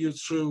 sponsor you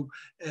through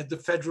the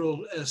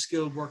Federal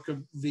Skilled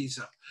Worker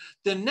Visa.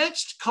 The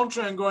next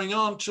country I'm going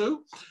on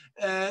to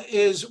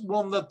is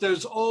one that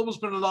there's always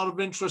been a lot of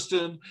interest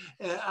in,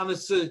 and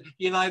it's the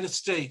United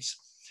States.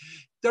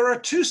 There are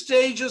 2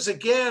 stages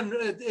again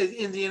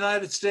in the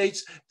United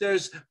States.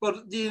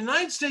 But the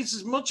United States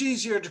is much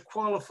easier to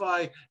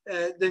qualify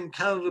than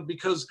Canada,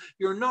 because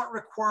you're not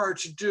required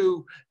to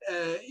do,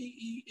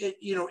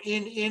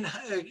 in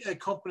a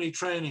company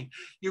training.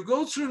 You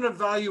go through an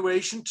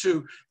evaluation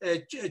to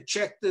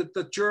check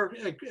that your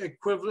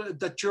equivalent,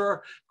 that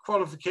your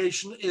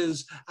qualification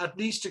is at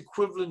least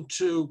equivalent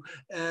to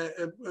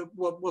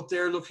what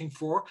they're looking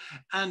for,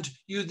 and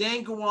you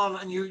then go on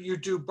and you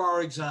do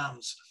bar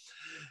exams.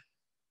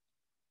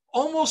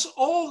 Almost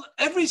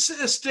every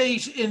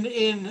state in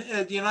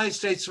the United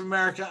States of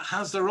America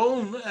has their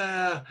own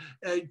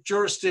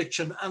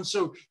jurisdiction. And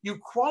so you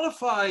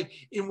qualify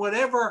in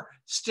whatever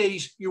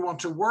state you want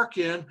to work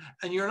in,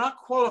 and you're not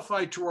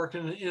qualified to work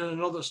in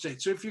another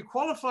state. So if you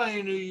qualify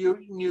in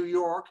New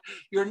York,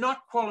 you're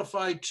not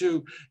qualified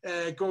to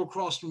go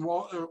across and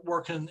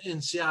work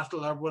in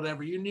Seattle or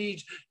whatever. You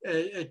need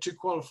to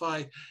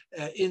qualify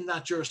in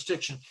that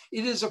jurisdiction.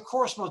 It is, of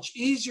course, much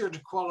easier to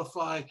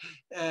qualify,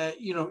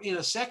 in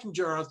a second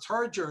or a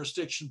third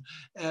jurisdiction,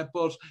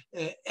 but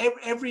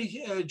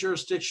every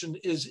jurisdiction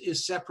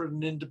is separate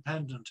and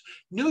independent.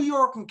 New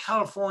York and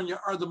California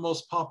are the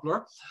most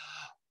popular.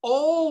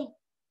 All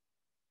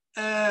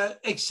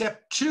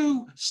except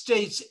 2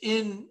 states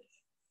in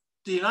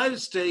the United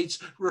States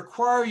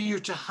require you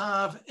to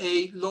have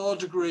a law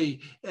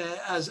degree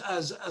as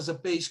a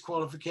base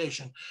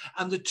qualification.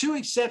 And the 2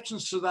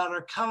 exceptions to that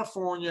are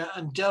California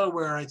and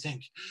Delaware, I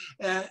think.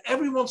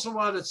 Every once in a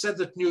while it's said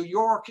that New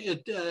York,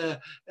 it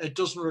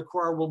doesn't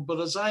require one,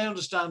 but as I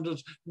understand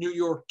it, New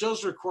York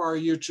does require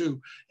you to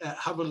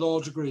have a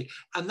law degree.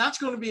 And that's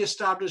going to be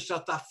established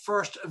at that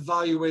first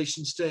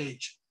evaluation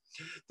stage.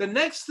 The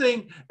next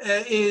thing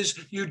is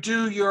you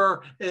do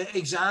your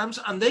exams,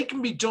 and they can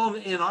be done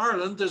in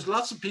Ireland. There's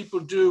lots of people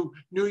do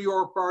New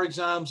York bar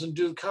exams and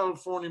do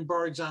Californian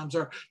bar exams,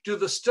 or do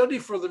the study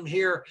for them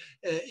here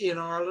in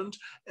Ireland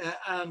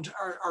and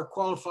are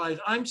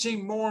qualified. I'm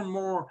seeing more and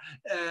more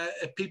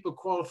people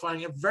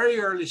qualifying at very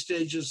early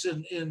stages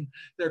in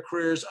their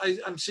careers.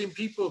 I'm seeing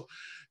people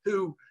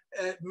who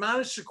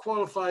managed to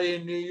qualify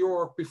in New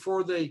York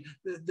before they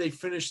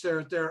finish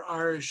their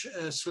Irish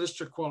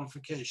solicitor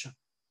qualification.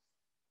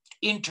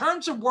 In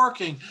terms of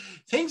working,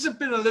 things have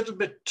been a little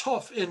bit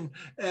tough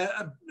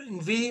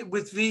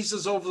with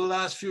visas over the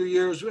last few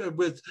years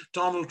with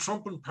Donald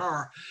Trump in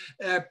power.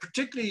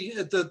 Particularly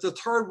the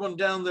third one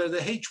down there,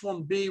 the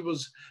H-1B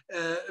was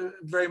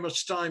very much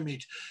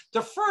stymied.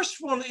 The first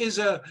one is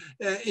a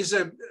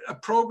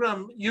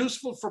program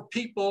useful for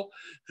people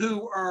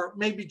who are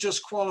maybe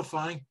just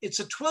qualifying. It's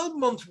a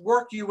 12-month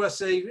Work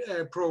USA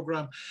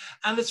program,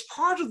 and it's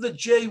part of the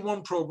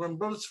J1 program,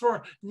 but it's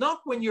for not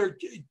when you're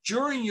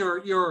during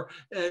your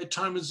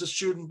time as a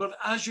student, but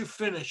as you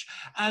finish.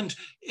 And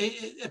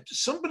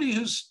somebody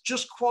who's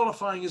just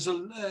qualifying as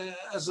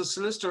a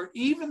solicitor,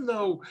 even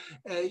though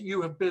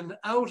you have been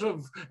out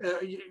of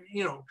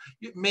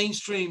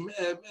mainstream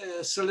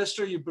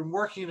solicitor, you've been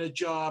working in a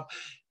job,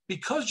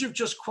 because you've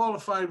just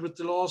qualified with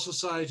the Law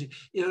Society,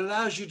 it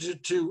allows you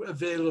to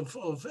avail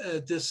of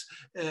this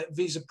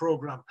visa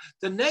program.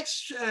 The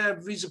next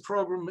visa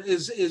program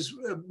is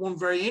one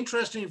very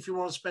interesting if you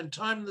want to spend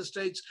time in the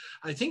States.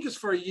 I think it's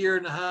for 1.5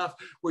 years,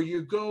 where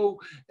you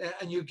go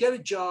and you get a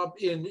job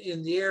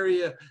in the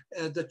area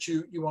that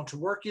you want to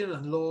work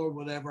in law or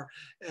whatever.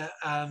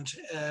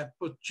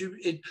 But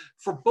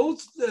for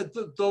both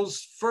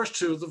those first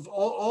two,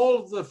 all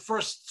of the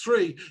first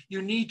three,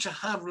 you need to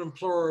have an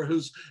employer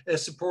who's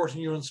supporting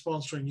you and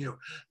sponsoring you.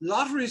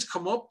 Lotteries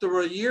come up. There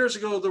were years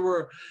ago, there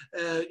were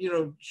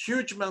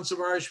huge amounts of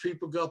Irish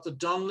people got the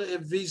Donnelly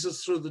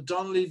visas through the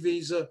Donnelly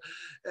visa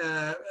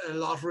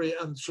lottery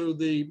and through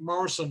the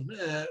Morrison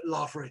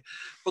lottery,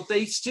 but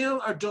they still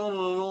are done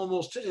on an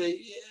almost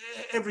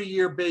every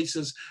year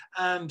basis.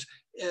 And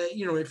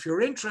if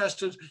you're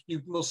interested,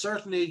 you most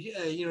certainly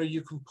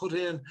you can put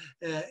in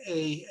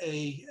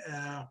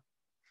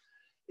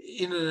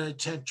in an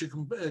attempt, you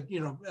can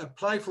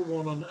apply for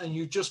one, and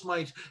you just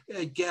might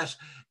get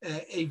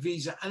a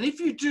visa. And if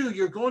you do,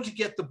 you're going to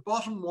get the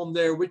bottom one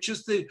there, which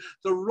is the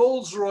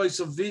Rolls Royce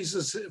of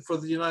visas for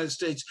the United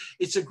States.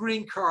 It's a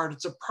green card.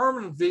 It's a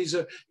permanent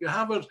visa. You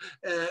have an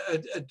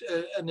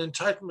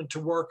entitlement to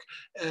work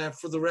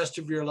for the rest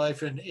of your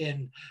life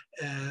in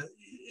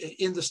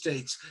the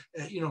States.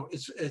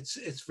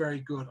 It's very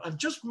good. I'm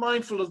just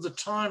mindful of the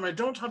time. I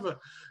don't have a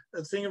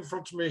thing in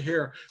front of me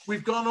here.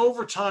 We've gone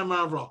over time,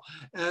 Avril.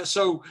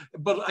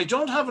 But I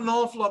don't have an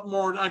awful lot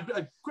more.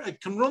 I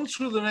can run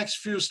through the next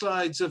few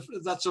slides if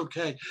that's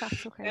okay.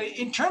 That's okay.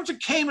 In terms of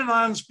Cayman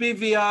Islands,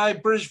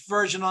 BVI, British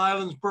Virgin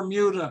Islands,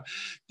 Bermuda,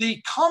 the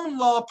common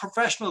law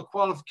professional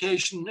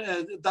qualification,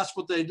 that's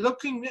what they're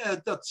looking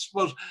at. That's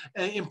what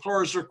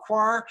employers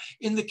require.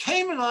 In the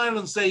Cayman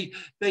Islands, they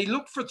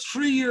look for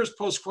 3 years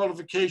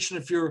post-qualification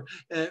if you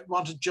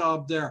want a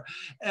job there.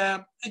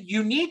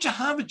 You need to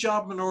have a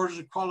job in order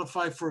to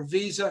qualify for a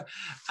visa.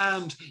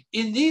 And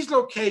in these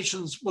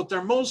locations, what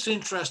they're most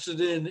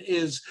interested in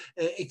is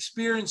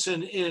experience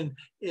in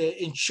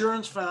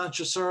insurance,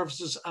 financial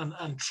services,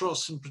 and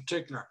trusts in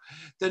particular.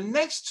 The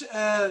next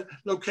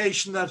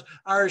location that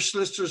Irish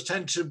solicitors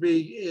tend to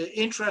be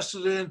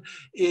interested in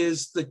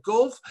is the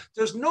Gulf.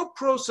 There's no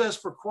process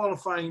for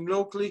qualifying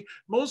locally.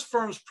 Most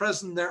firms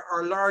present there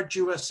are large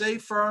USA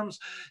firms.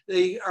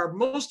 They are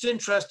most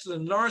interested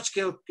in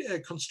large-scale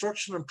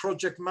construction and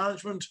project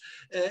management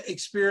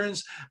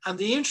experience, and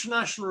the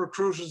international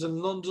recruiters in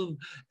London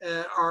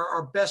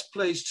are best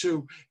placed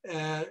to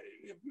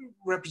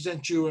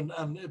represent you and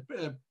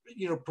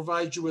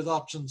provide you with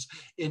options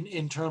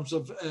in terms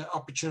of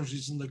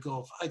opportunities in the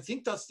Gulf. I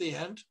think that's the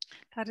end.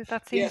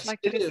 That seems like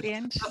it is the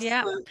end. That's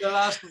yeah. The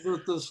last of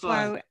the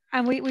slide. Wow.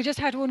 And we just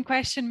had one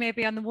question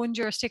maybe on the one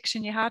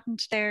jurisdiction you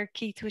hadn't there,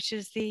 Keith, which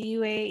is the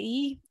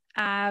UAE.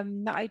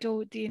 I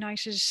don't, the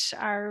United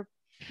Arab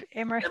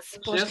Emirates,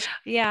 but yes.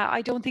 Yeah,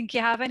 I don't think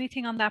you have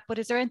anything on that, but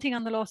is there anything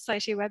on the Law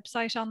Society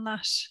website on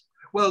that?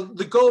 Well,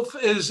 the Gulf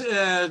is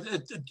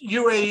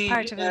UAE.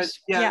 Part of it.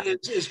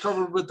 Is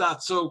covered with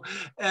that. So,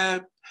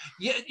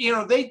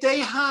 they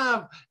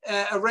have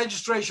a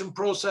registration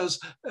process,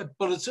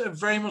 but it's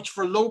very much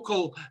for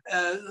local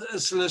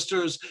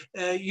solicitors.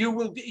 You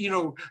will,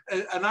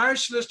 an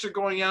Irish solicitor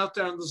going out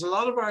there, and there's a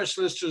lot of Irish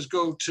solicitors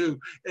go to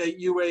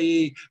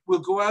UAE, will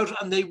go out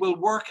and they will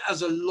work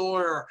as a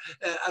lawyer,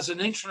 as an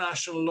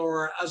international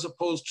lawyer, as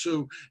opposed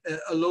to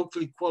a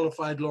locally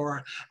qualified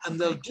lawyer. And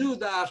they'll do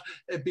that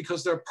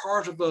because they're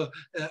part of a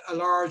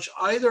large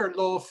either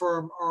law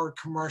firm or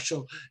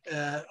commercial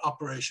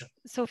operation.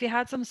 So if you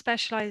had some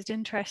specialized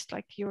interest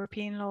like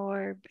European law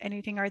or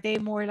anything, are they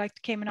more like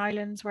the Cayman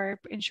Islands where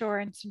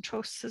insurance and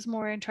trusts is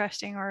more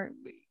interesting, or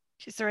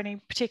is there any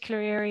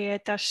particular area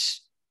that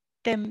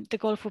the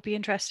Gulf would be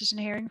interested in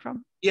hearing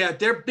from? Yeah,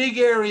 their big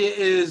area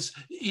is,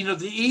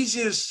 the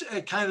easiest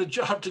kind of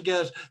job to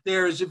get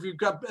there is if you've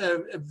got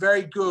a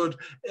very good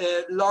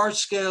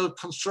large-scale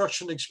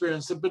construction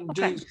experience. They've been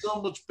doing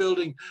so much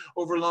building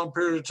over a long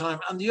period of time.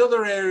 And the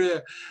other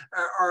area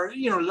are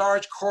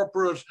large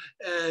corporate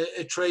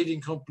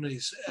trading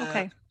companies.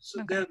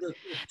 So they're the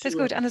That's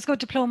good. And there's good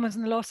diplomas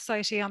in the Law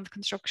Society on the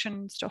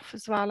construction stuff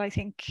as well, I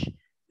think.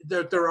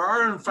 There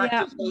are, in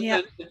fact,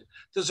 yeah.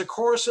 There's a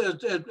course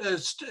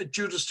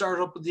due to start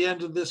up at the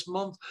end of this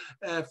month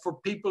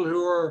for people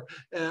who are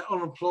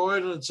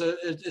unemployed. And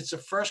it's a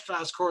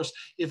first-class course.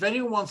 If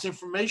anyone wants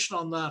information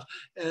on that,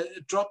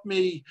 drop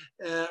me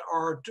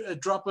or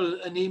drop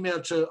an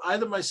email to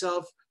either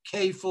myself,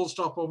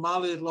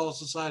 K_O'Malley at Law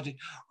Society,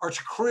 or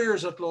to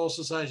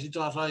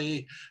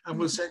careers@lawsociety.ie, and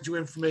we'll send you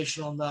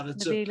information on that.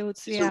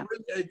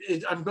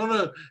 I'm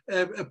going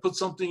to put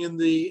something in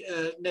the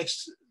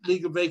next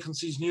Legal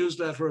Vacancies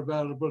newsletter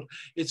about it, but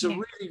it's a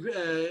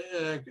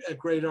really a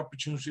great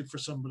opportunity for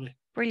somebody.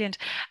 Brilliant.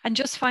 And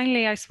just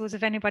finally, I suppose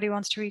if anybody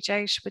wants to reach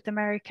out with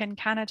American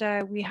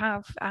Canada, we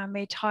have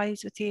made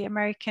ties with the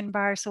American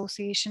Bar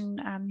Association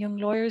Young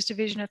Lawyers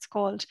Division, it's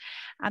called.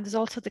 And there's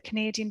also the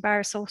Canadian Bar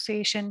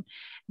Association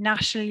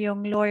National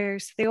Young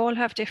Lawyers. They all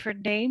have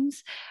different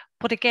names,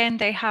 but again,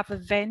 they have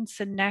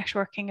events and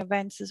networking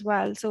events as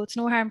well. So it's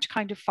no harm to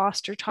kind of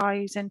foster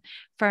ties in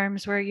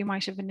firms where you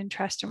might have an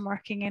interest in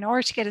working in,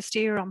 or to get a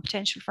steer on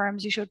potential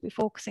firms you should be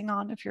focusing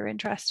on if you're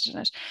interested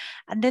in it.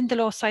 And then the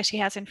Law Society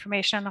has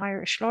information on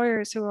Irish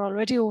lawyers who are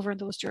already over in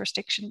those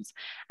jurisdictions,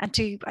 and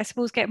to, I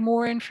suppose, get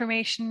more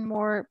information,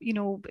 more,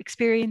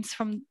 experience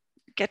from,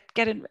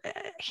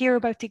 hear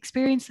about the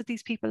experience that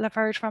these people have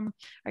heard from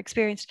or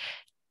experienced.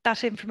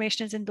 That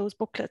information is in those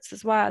booklets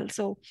as well.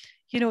 So,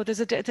 there's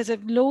a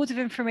loads of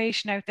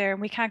information out there,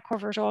 and we can't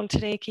cover it all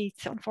today,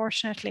 Keith,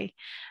 unfortunately.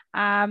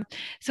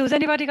 So has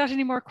anybody got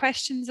any more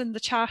questions in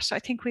the chat? I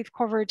think we've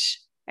covered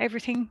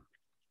everything.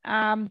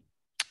 And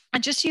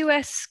just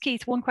US,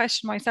 Keith, one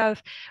question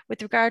myself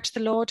with regard to the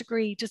law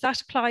degree. Does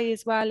that apply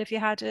as well if you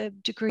had a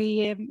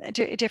degree, a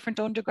different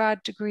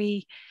undergrad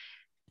degree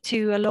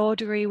to a law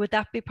degree? Would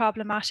that be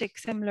problematic,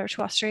 similar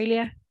to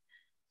Australia?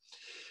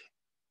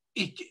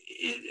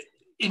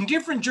 In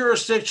different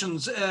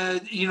jurisdictions,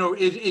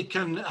 it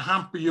can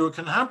hamper you. It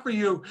can hamper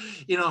you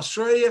in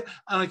Australia,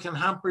 and it can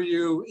hamper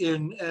you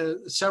in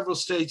several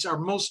states, or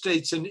most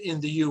states in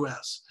the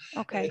US.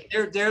 Okay.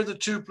 They're the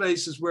two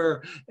places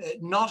where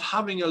not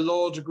having a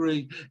law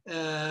degree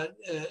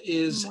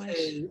is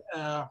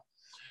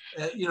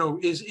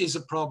is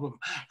a problem.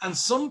 And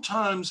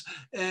sometimes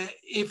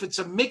if it's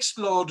a mixed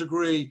law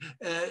degree,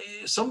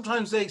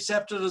 sometimes they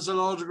accept it as a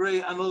law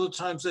degree, and other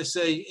times they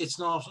say it's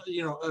not,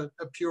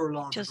 a pure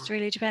law degree. Just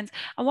really depends.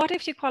 And what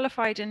if you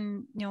qualified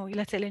in,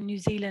 let's say in New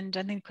Zealand,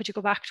 and then could you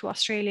go back to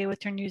Australia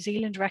with your New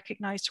Zealand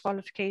recognized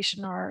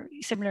qualification, or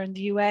similar in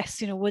the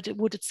US?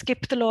 Would it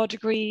skip the law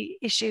degree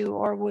issue,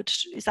 or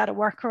is that a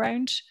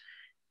workaround?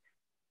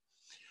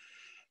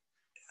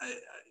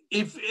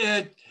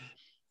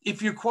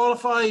 If you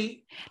qualify,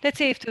 let's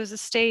say if there was a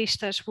state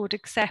that would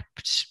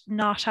accept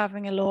not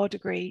having a law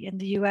degree in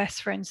the US,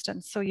 for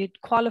instance, so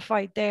you'd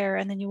qualified there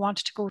and then you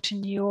wanted to go to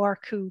New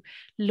York, who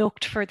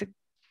looked for the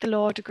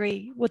law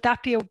degree, would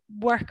that be a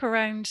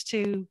workaround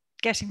to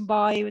getting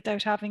by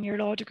without having your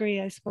law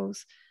degree, I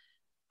suppose?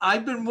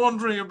 I've been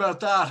wondering about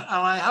that, and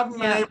I haven't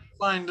been able to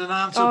find an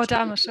answer. Oh,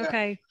 damn it.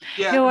 Okay.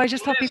 Yeah. No, I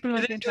just thought people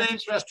might be interested.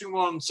 It's an interesting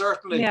one,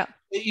 certainly. Yeah.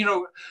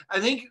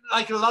 I think,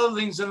 like a lot of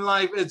things in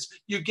life, it's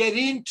you get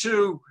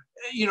into,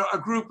 a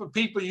group of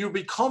people, you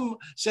become,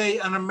 say,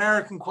 an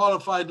American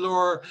qualified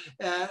lawyer,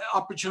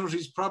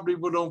 opportunities probably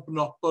would open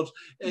up. But,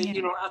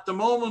 at the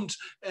moment,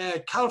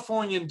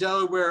 California and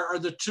Delaware are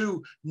the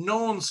two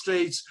known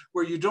states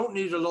where you don't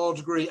need a law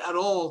degree at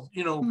all,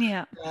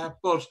 Yeah.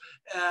 But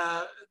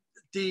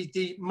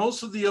the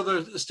most of the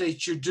other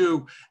states you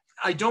do.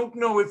 I don't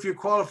know if you're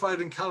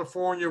qualified in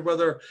California,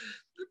 whether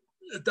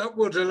that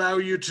would allow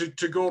you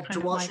to go up to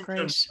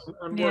Washington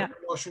and work in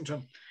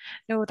Washington.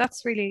 No,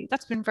 that's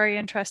been very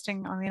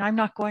interesting. I mean, I'm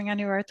not going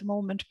anywhere at the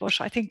moment, but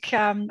I think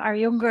our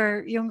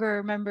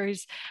younger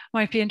members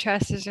might be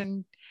interested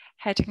in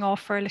heading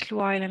off for a little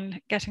while and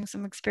getting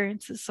some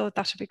experiences. So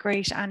that would be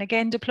great. And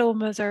again,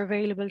 diplomas are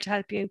available to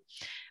help you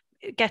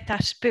get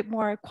that bit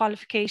more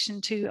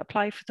qualification to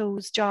apply for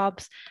those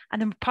jobs.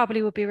 And then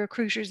probably would be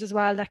recruiters as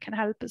well that can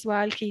help as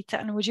well, Keith.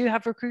 And would you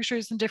have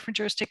recruiters in different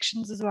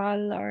jurisdictions as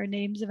well, or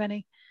names of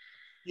any?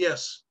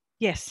 Yes.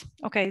 Yes.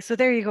 Okay. So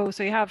there you go.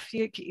 So you have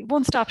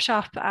one-stop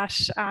shop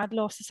at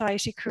Law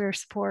Society Career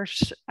Support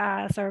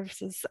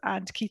Services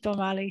and Keith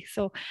O'Malley.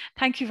 So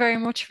thank you very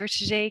much for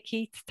today,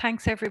 Keith.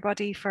 Thanks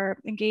everybody for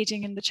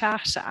engaging in the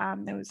chat.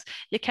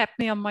 You kept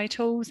me on my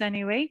toes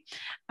anyway.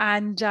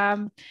 And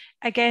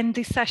again,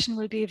 this session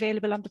will be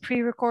available on the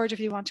pre-record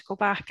if you want to go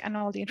back, and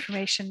all the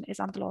information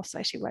is on the Law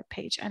Society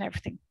webpage and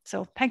everything.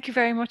 So thank you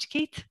very much,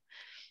 Keith.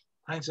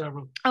 Thanks,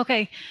 everyone.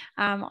 Okay,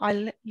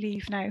 I'll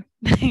leave now.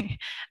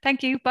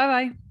 Thank you.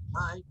 Bye-bye.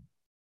 Bye.